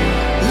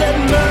 let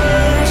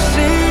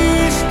mercy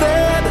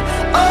stand.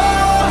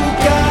 Oh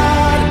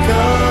God,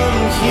 come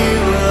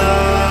heal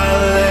our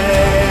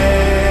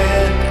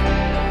land.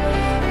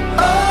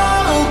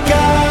 Oh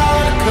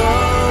God,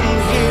 come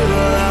heal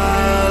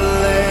our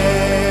land.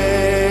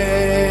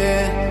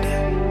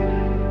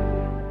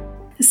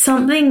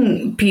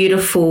 Something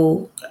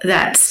beautiful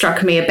that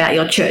struck me about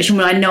your church, and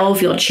what I know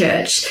of your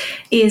church,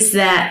 is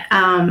that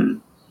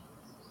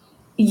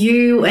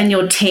you and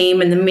your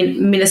team and the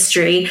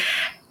ministry,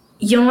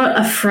 you're not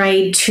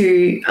afraid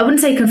to, I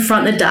wouldn't say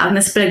confront the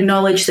darkness, but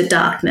acknowledge the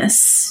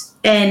darkness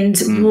and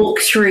walk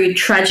through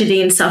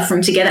tragedy and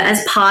suffering together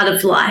as part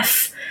of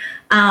life.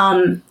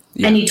 And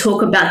you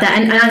talk about that.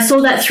 And I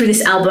saw that through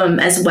this album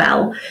as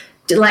well,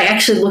 like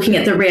actually looking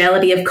at the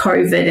reality of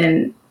COVID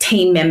and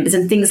team members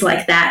and things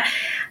like that.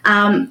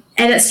 And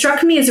it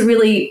struck me as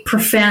really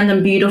profound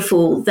and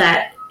beautiful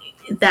that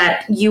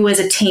you as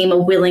a team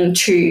are willing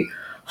to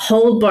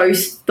hold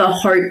both the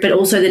hope but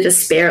also the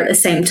despair at the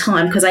same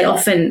time, because they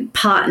often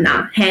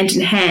partner hand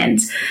in hand.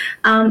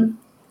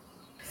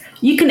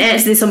 You can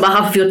answer this on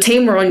behalf of your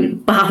team or on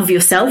behalf of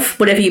yourself,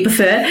 whatever you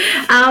prefer.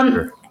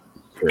 Sure.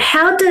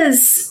 How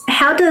does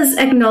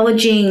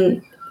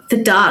acknowledging the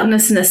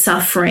darkness and the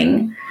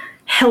suffering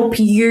help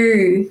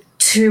you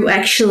to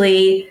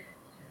actually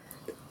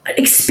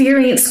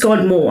experience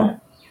God more?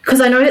 Because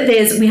I know that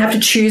we have to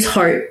choose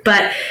hope,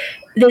 but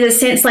there's a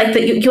sense like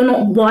that you're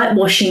not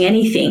whitewashing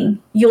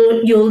anything.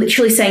 You're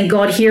literally saying,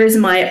 God, here is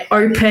my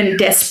open,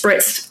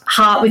 desperate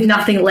heart with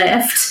nothing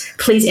left.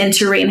 Please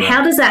enter in.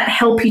 How does that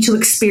help you to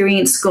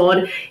experience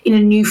God in a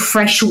new,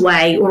 fresh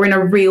way or in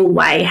a real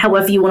way,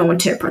 however you want to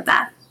interpret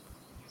that?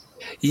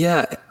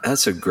 Yeah,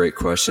 that's a great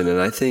question.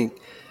 And I think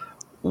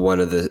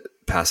one of the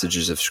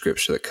passages of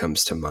scripture that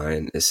comes to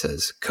mind, it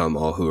says, "Come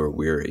all who are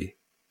weary,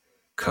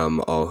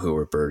 come all who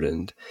are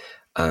burdened."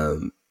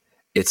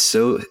 It's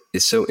so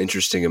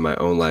interesting in my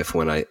own life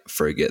when I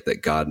forget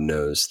that God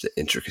knows the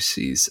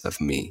intricacies of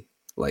me.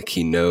 Like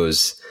he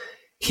knows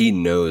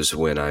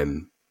when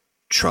I'm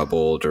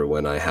troubled or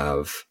when I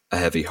have a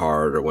heavy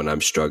heart or when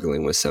I'm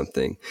struggling with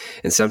something.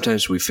 And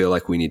sometimes we feel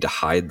like we need to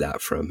hide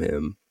that from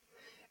him.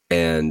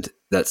 And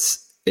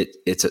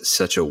it's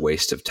such a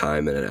waste of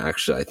time. And it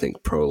actually, I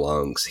think,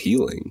 prolongs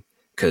healing,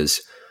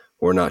 because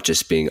we're not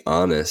just being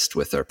honest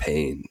with our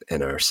pain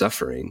and our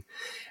suffering.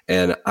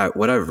 And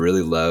what I've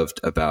really loved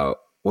about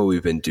what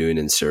we've been doing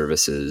in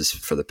services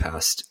for the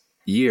past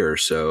year or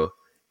so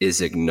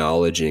is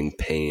acknowledging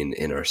pain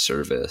in our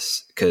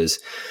service, because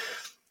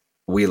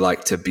we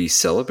like to be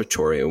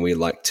celebratory and we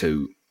like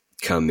to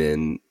come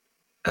in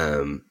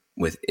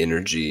with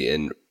energy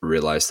and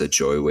realize the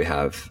joy we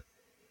have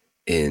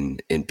in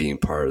being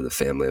part of the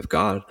family of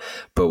God.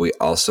 But we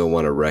also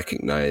want to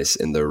recognize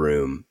in the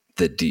room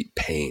the deep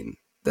pain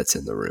that's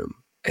in the room.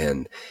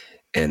 And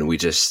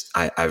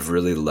I've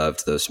really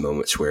loved those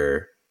moments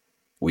where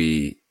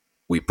we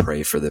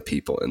pray for the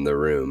people in the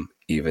room,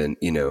 even,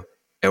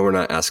 and we're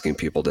not asking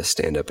people to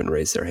stand up and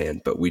raise their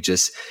hand, but we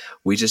just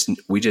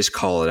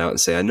call it out and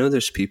say, I know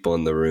there's people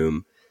in the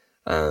room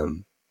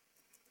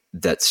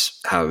that's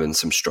having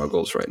some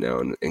struggles right now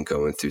and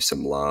going through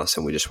some loss.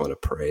 And we just want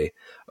to pray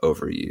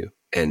over you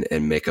and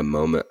make a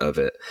moment of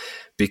it,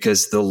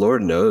 because the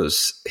Lord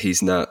knows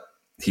he's not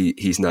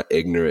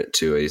ignorant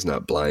to it. He's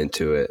not blind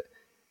to it.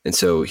 And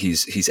so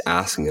he's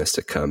asking us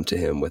to come to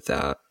him with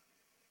that.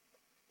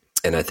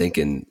 And I think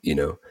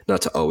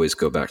not to always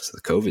go back to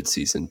the COVID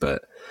season,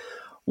 but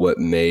what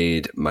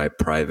made my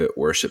private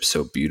worship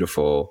so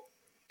beautiful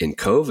in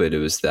COVID, it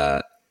was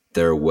that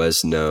there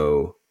was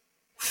no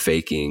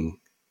faking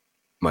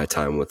my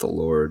time with the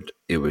Lord.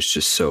 It was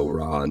just so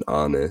raw and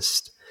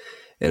honest.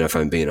 And if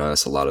I'm being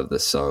honest, a lot of the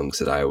songs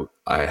that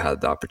I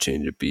had the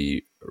opportunity to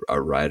be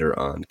a writer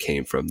on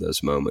came from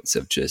those moments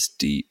of just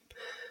deep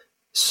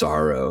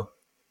sorrow,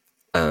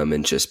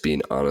 and just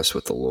being honest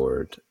with the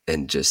Lord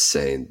and just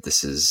saying,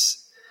 this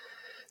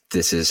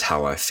is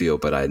how I feel,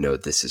 but I know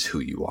this is who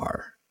you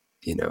are.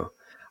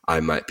 I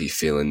might be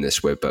feeling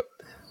this way,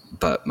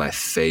 but my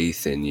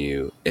faith in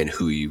you and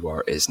who you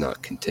are is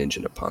not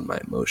contingent upon my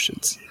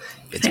emotions.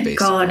 It's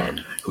based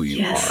on who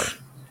you are,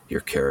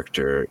 your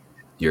character,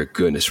 your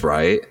goodness,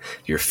 right?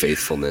 Your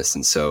faithfulness.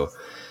 And so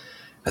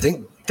I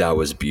think that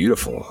was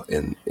beautiful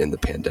in the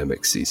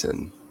pandemic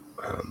season.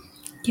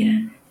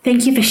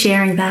 Thank you for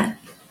sharing that.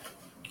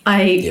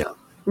 I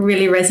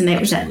really resonate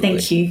with that.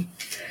 Thank you.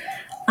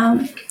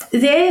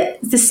 They're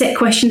the set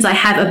questions I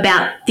have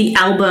about the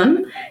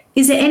album.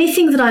 Is there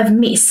anything that I've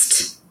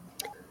missed?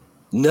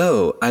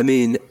 No, I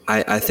mean,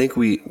 I think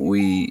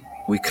we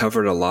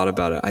covered a lot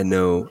about it. I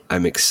know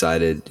I'm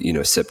excited.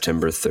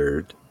 September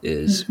 3rd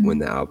is when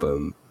the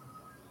album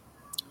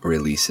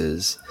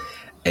releases.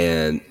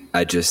 And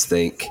I just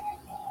think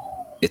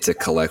it's a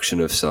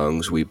collection of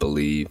songs we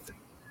believe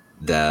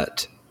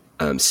that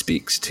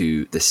speaks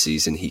to the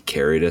season he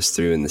carried us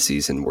through and the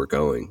season we're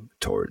going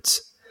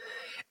towards.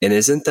 And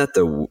isn't that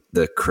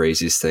the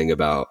craziest thing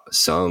about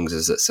songs,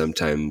 is that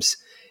sometimes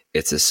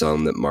it's a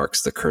song that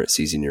marks the current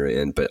season you're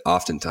in, but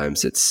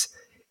oftentimes it's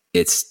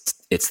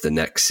the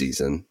next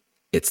season.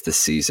 It's the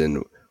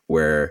season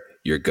where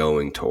you're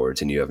going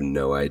towards and you have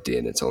no idea,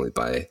 and it's only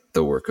by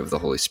the work of the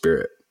Holy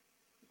Spirit.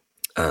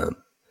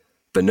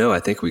 But no, I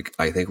think we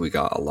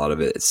got a lot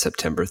of it. It's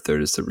September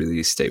 3rd is the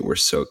release date. We're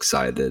so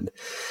excited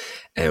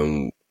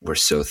and we're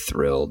so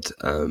thrilled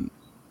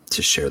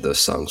to share those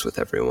songs with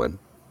everyone.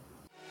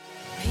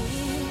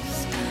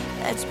 Peace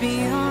that's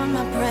beyond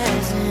my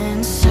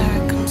present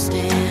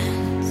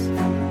circumstance.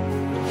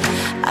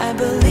 I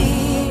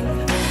believe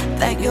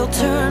that you'll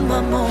turn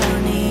my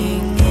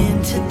mourning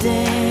into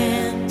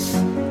dance.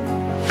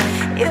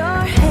 Your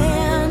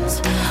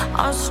hands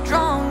are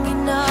strong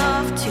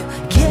enough to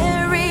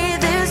carry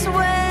this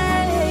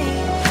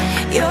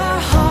weight. Your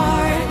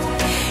heart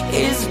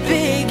is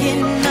big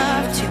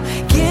enough to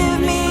give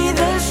me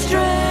the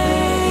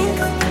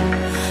strength.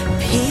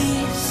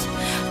 Peace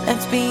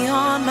that's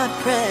beyond my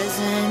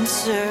present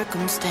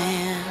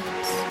circumstance.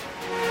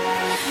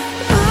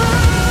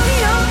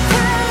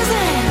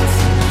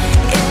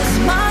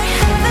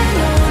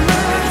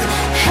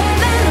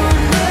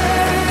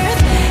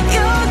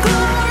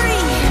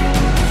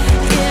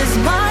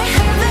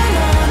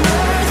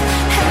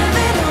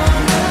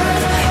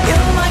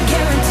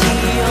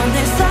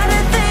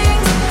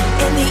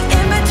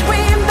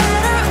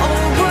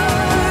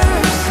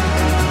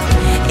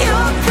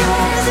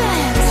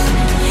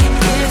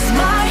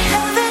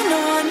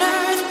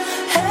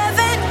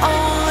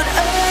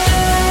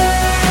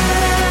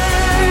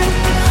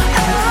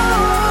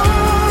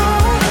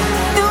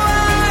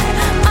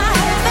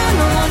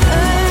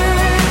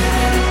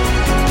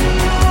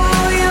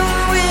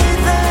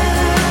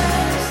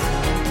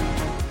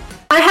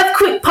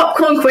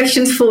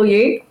 Questions for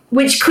you,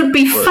 which could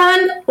be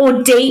fun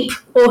or deep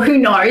or who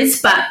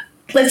knows, but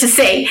let's just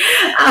see.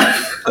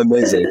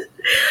 Amazing.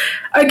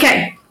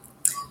 Okay.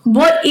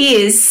 What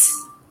is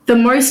the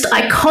most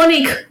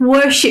iconic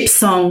worship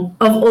song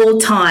of all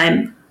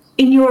time,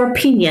 in your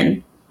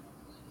opinion?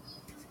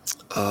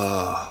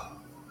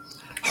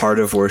 Heart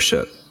of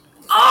Worship.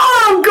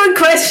 Oh, good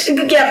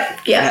question.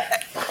 Yep.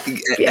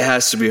 It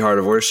has to be Heart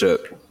of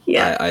Worship.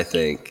 Yeah. I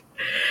think.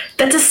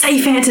 That's a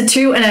safe answer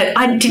too, and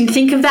I didn't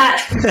think of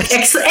that.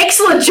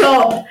 Excellent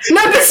job.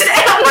 No, but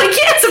I'm like,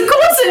 yes, of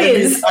course it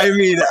is.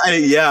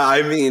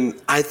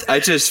 I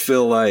just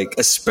feel like,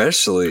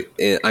 especially,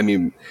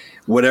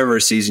 whatever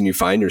season you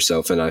find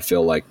yourself in, I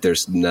feel like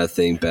there's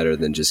nothing better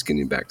than just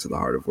getting back to the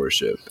heart of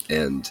worship,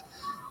 and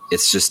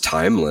it's just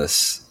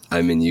timeless.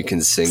 I mean, you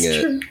can sing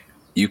it. True.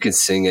 You can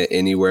sing it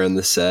anywhere in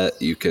the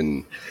set. You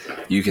can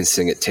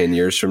sing it 10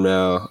 years from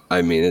now.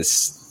 I mean,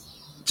 it's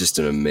just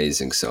an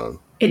amazing song.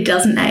 It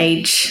doesn't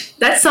age.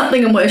 That's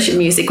something in worship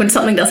music, when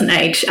something doesn't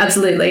age.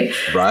 Absolutely.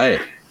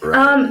 Right.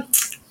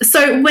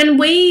 So when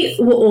we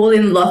were all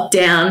in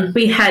lockdown,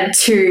 we had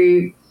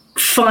to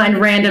find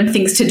random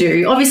things to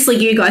do. Obviously,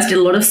 you guys did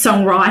a lot of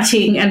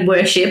songwriting and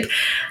worship.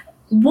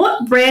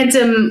 What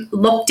random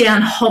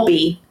lockdown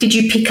hobby did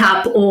you pick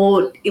up,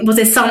 or was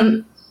there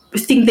some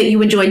thing that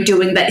you enjoyed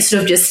doing that you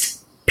sort of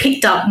just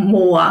picked up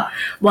more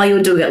while you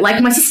were doing it?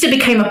 Like my sister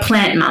became a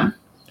plant mum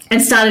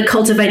and started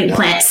cultivating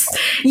plants.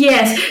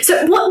 Yes.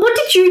 So what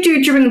did you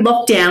do during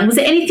lockdown? Was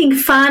there anything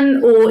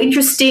fun or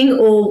interesting,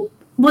 or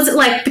was it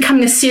like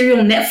becoming a serial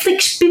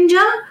Netflix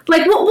binger?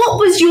 Like what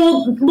was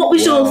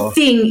your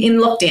thing in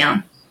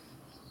lockdown?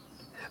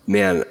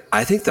 Man,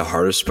 I think the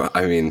hardest part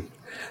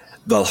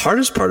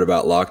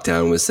about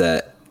lockdown was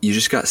that you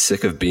just got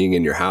sick of being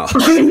in your house.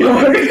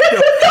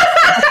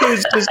 It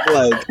was just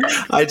like,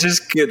 I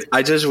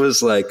just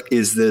was like,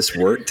 is this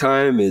work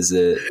time? Is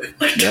it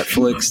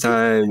Netflix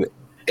time?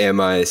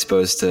 Am I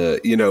supposed to,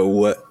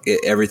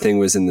 everything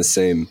was in the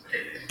same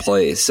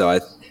place. So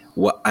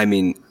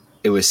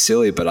it was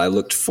silly, but I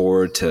looked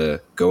forward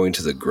to going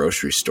to the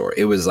grocery store.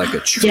 It was like a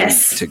treat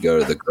to go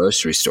to the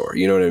grocery store.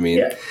 You know what I mean?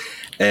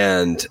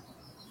 Yeah.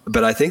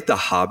 But I think the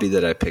hobby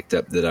that I picked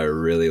up that I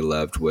really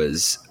loved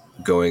was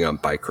going on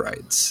bike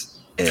rides.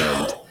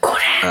 And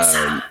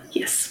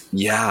yes.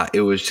 Yeah,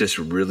 it was just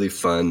really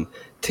fun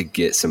to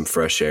get some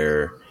fresh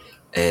air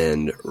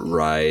and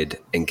ride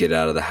and get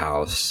out of the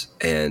house.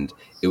 And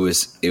it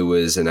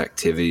was an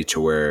activity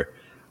to where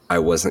I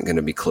wasn't going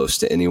to be close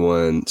to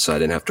anyone, so I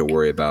didn't have to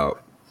worry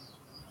about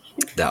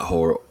that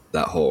whole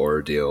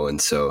ordeal. And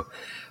so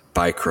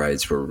bike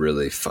rides were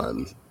really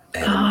fun.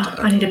 And,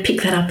 I need to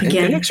pick that up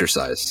again. Good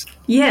exercise.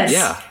 Yes.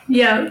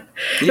 Yeah.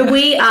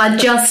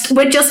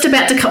 We're just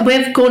about to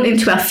we've gone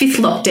into our 5th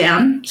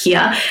lockdown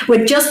here.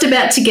 We're just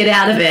about to get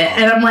out of it.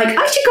 And I'm like,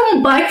 I should go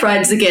on bike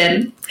rides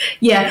again.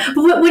 Yeah.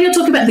 But when you're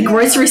talking about the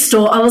grocery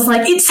store, I was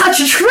like, it's such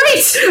a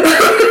treat.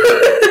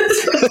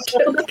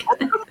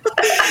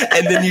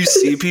 And then you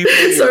see people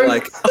and you're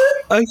like,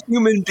 a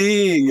human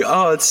being.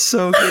 Oh, it's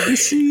so good to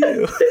see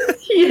you.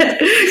 Yeah.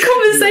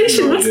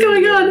 Conversation. What's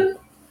going on?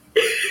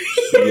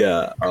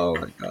 Yeah. Oh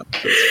my God.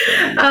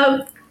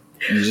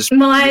 That's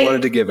funny. You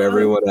wanted to give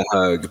everyone a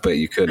hug, but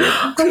you couldn't.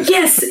 Oh,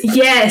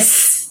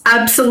 yes,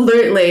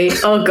 absolutely.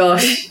 Oh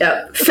gosh,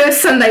 yeah.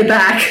 First Sunday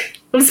back.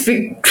 Let's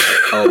be.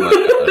 Oh my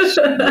gosh.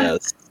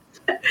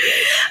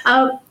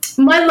 Yes.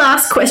 My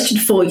last question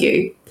for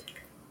you: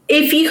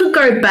 if you could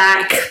go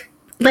back,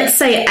 let's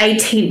say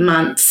 18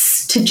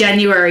 months to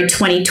January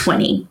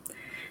 2020,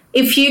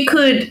 if you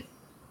could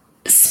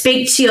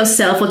speak to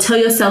yourself or tell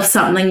yourself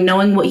something,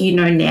 knowing what you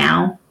know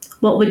now,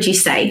 what would you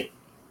say?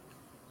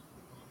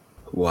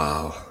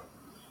 Wow.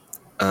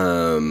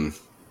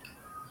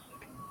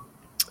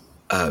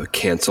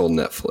 Cancel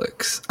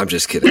Netflix. I'm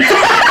just kidding. Sorry.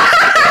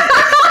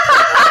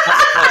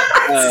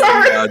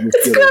 No, I'm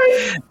just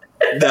kidding.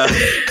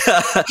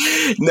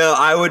 No,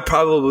 I would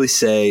probably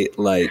say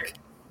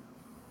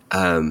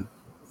and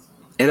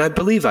I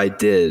believe I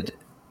did,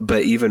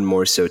 but even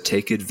more so,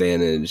 take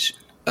advantage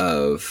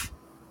of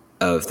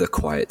the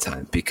quiet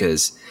time,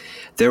 because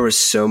there were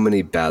so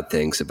many bad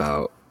things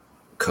about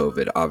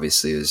COVID.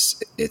 Obviously,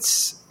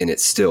 it's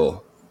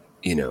still,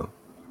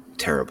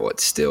 terrible.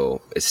 It's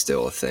still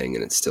a thing,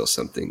 and it's still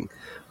something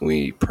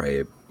we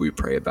pray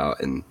about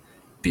and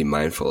be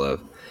mindful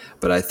of.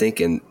 But I think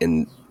at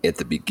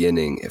the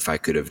beginning, if I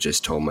could have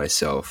just told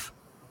myself,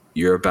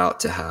 you're about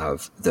to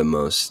have the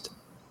most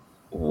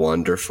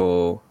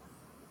wonderful,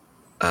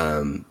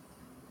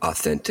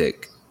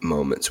 authentic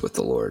moments with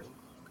the Lord,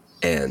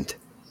 and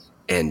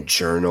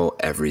journal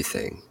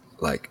everything.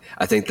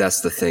 I think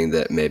that's the thing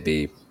that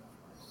maybe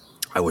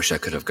I wish I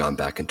could have gone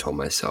back and told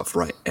myself,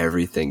 write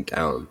everything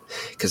down.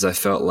 Because I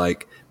felt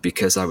like,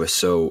 because I was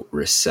so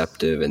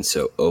receptive and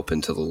so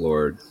open to the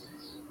Lord,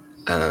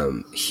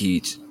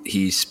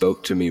 he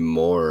spoke to me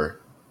more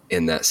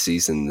in that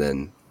season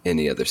than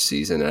any other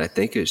season. And I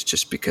think it's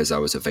just because I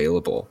was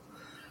available.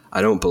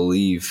 I don't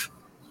believe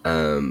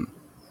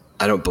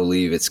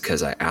it's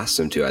because I asked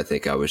him to. I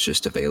think I was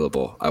just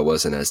available. I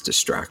wasn't as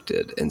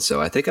distracted. And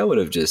so I think I would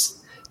have just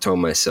told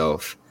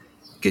myself,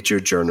 get your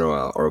journal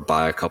out or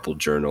buy a couple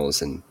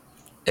journals and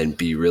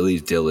be really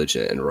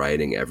diligent in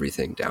writing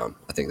everything down.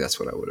 I think that's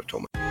what I would have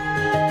told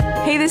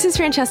myself. Hey, this is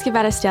Francesca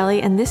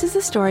Battistelli, and this is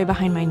the story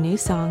behind my new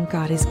song,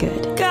 God is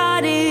Good.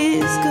 God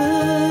is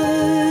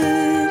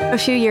good. A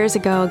few years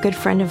ago, a good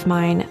friend of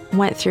mine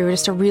went through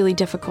just a really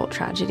difficult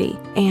tragedy,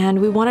 and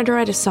we wanted to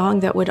write a song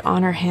that would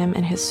honor him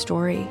and his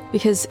story,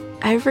 because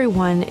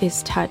everyone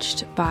is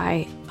touched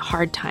by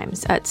hard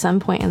times at some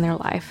point in their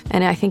life.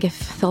 And I think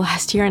if the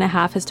last year and a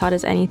half has taught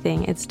us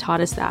anything, it's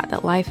taught us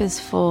that life is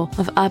full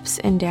of ups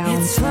and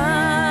downs. It's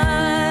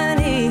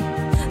funny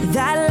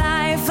that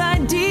life I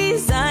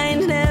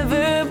designed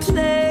never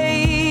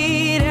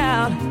played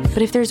out.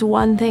 But if there's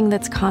one thing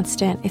that's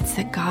constant, it's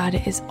that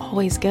God is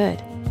always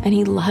good. and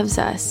He loves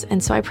us.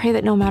 And so I pray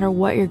that no matter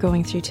what you're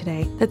going through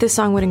today, that this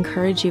song would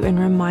encourage you and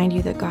remind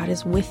you that God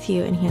is with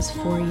you and He is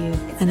for you,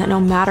 and that no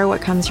matter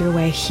what comes your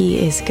way,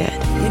 He is good.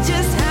 You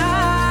just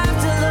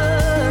have to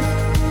look.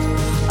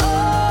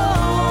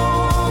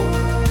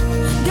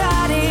 Oh,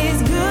 God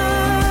is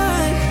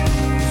good.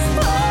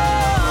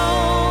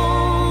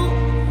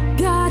 Oh,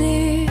 God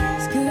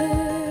is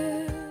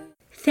good.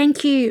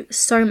 Thank you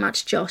so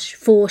much, Josh,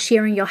 for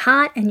sharing your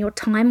heart and your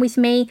time with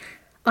me.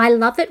 I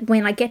love it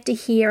when I get to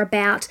hear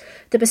about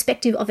the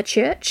perspective of a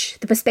church,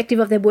 the perspective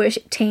of their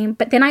worship team,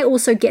 but then I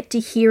also get to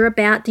hear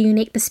about the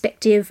unique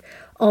perspective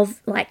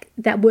of like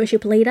that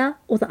worship leader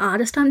or the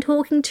artist I'm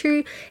talking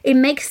to. It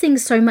makes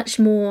things so much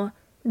more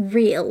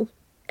real,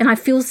 and I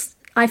feel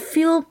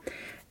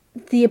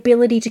the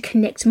ability to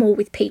connect more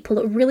with people.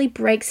 It really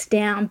breaks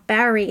down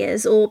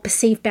barriers or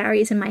perceived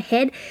barriers in my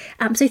head.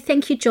 So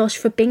thank you, Josh,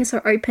 for being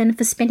so open,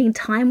 for spending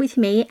time with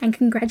me, and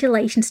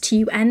congratulations to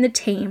you and the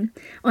team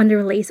on the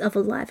release of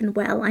Alive and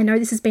Well. I know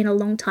this has been a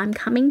long time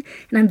coming,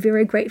 and I'm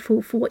very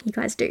grateful for what you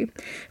guys do.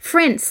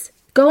 Friends,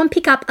 go and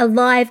pick up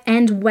Alive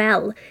and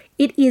Well.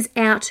 It is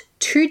out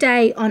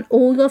today on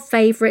all your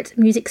favourite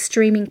music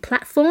streaming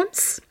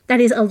platforms.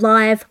 That is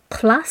Alive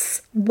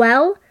plus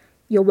Well.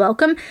 You're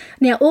welcome.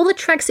 Now, all the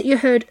tracks that you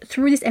heard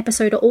through this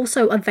episode are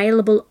also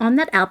available on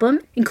that album,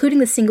 including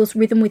the singles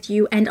Rhythm With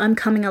You and I'm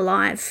Coming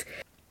Alive.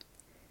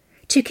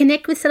 To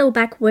connect with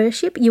Saddleback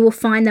Worship, you will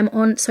find them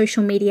on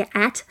social media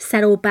at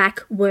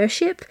Saddleback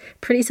Worship.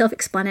 Pretty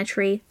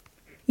self-explanatory.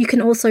 You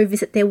can also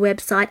visit their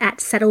website at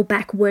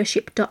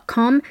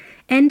saddlebackworship.com.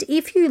 And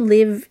if you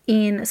live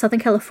in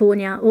Southern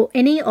California or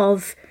any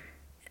of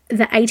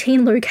the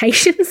 18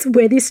 locations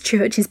where this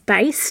church is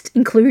based,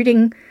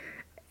 including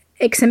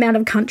X amount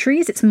of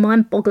countries, it's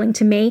mind-boggling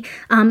to me.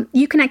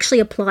 You can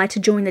actually apply to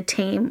join the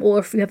team, or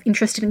if you're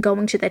interested in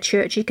going to their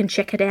church, you can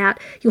check it out.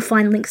 You'll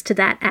find links to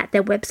that at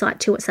their website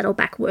too, at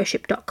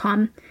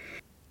saddlebackworship.com.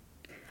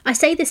 I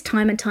say this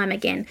time and time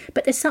again,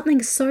 but there's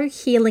something so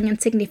healing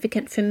and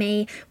significant for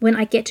me when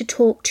I get to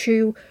talk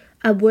to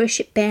a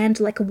worship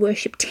band, like a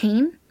worship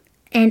team,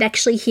 and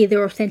actually hear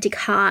their authentic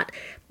heart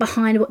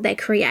behind what they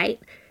create.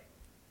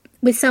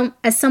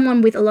 As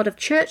someone with a lot of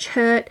church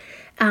hurt,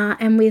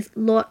 and with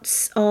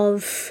lots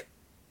of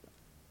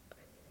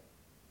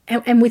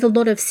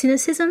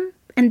cynicism,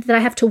 and that I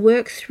have to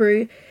work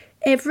through,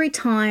 every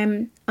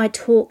time I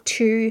talk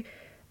to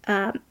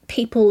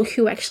people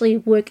who actually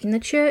work in the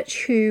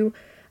church, who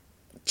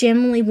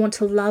generally want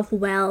to love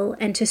well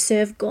and to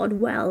serve God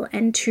well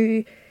and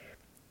to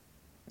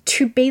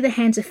be the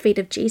hands and feet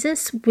of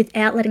Jesus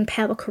without letting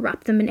power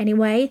corrupt them in any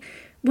way,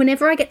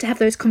 whenever I get to have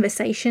those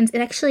conversations, it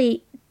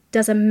actually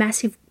does a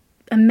massive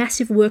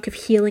work of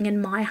healing in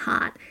my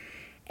heart.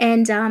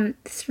 And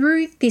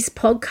through this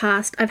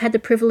podcast, I've had the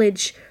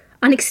privilege,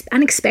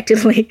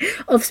 unexpectedly,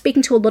 of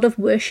speaking to a lot of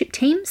worship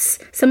teams,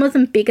 some of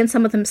them big and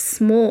some of them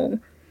small.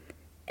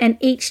 And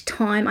each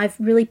time I've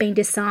really been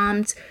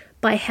disarmed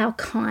by how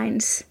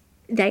kind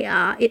they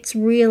are. It's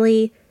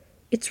really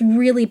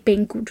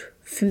been good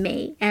for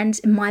me and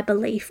my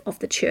belief of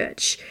the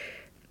church.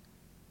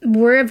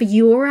 Wherever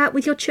you're at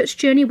with your church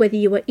journey, whether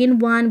you are in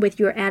one, whether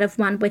you're out of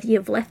one, whether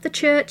you've left the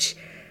church,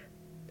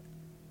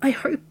 I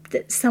hope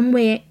that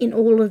somewhere in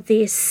all of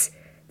this,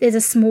 there's a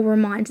small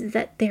reminder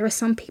that there are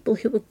some people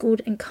who are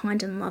good and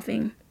kind and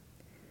loving.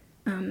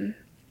 At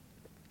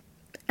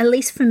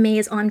least for me,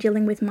 as I'm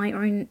dealing with my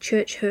own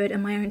church hurt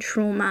and my own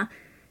trauma,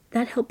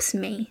 that helps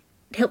me.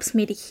 It helps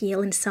me to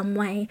heal in some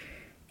way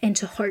and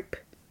to hope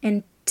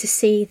and to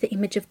see the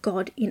image of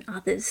God in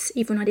others,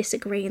 even when I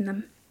disagree in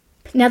them.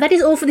 Now, that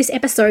is all for this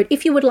episode.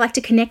 If you would like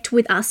to connect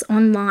with us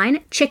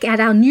online, check out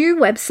our new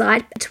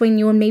website,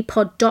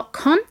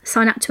 betweenyouandmepod.com.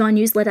 Sign up to our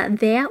newsletter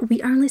there.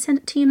 We only send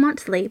it to you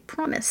monthly,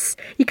 promise.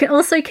 You can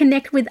also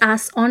connect with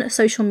us on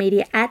social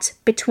media at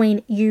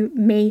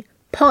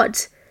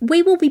betweenyoumepod.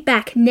 We will be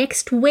back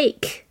next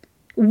week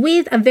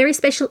with a very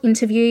special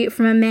interview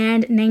from a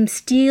man named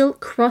Steele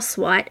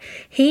Crosswhite.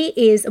 He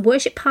is a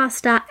worship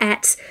pastor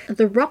at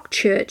the Rock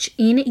Church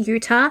in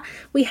Utah.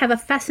 We have a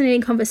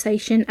fascinating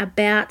conversation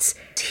about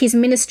his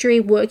ministry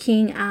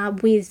working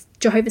with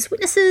Jehovah's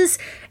Witnesses,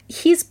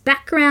 his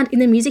background in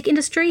the music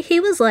industry. He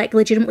was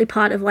legitimately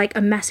part of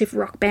a massive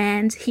rock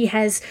band. He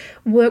has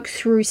worked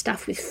through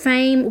stuff with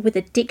fame, with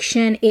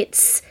addiction.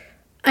 It's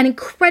an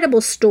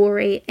incredible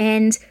story,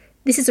 and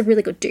this is a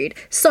really good dude.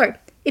 So,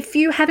 if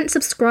you haven't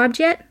subscribed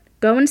yet,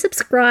 go and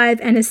subscribe,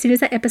 and as soon as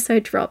that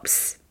episode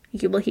drops,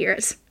 you will hear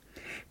it.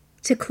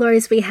 To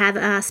close, we have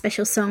a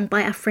special song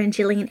by our friend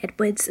Gillian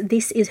Edwards.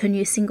 This is her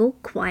new single,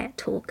 Quiet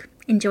Talk.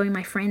 Enjoy,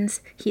 my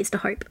friends. Here's to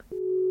hope.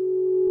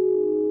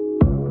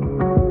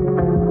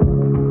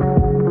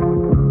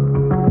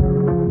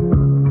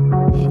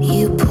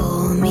 You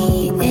pull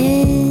me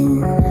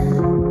in,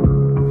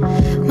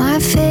 my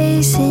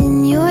face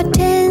in your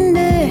tender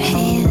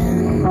hand.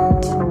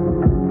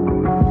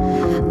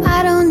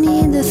 I don't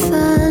need the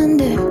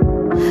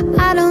thunder,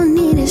 I don't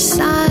need a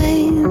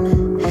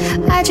sign,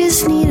 I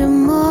just need a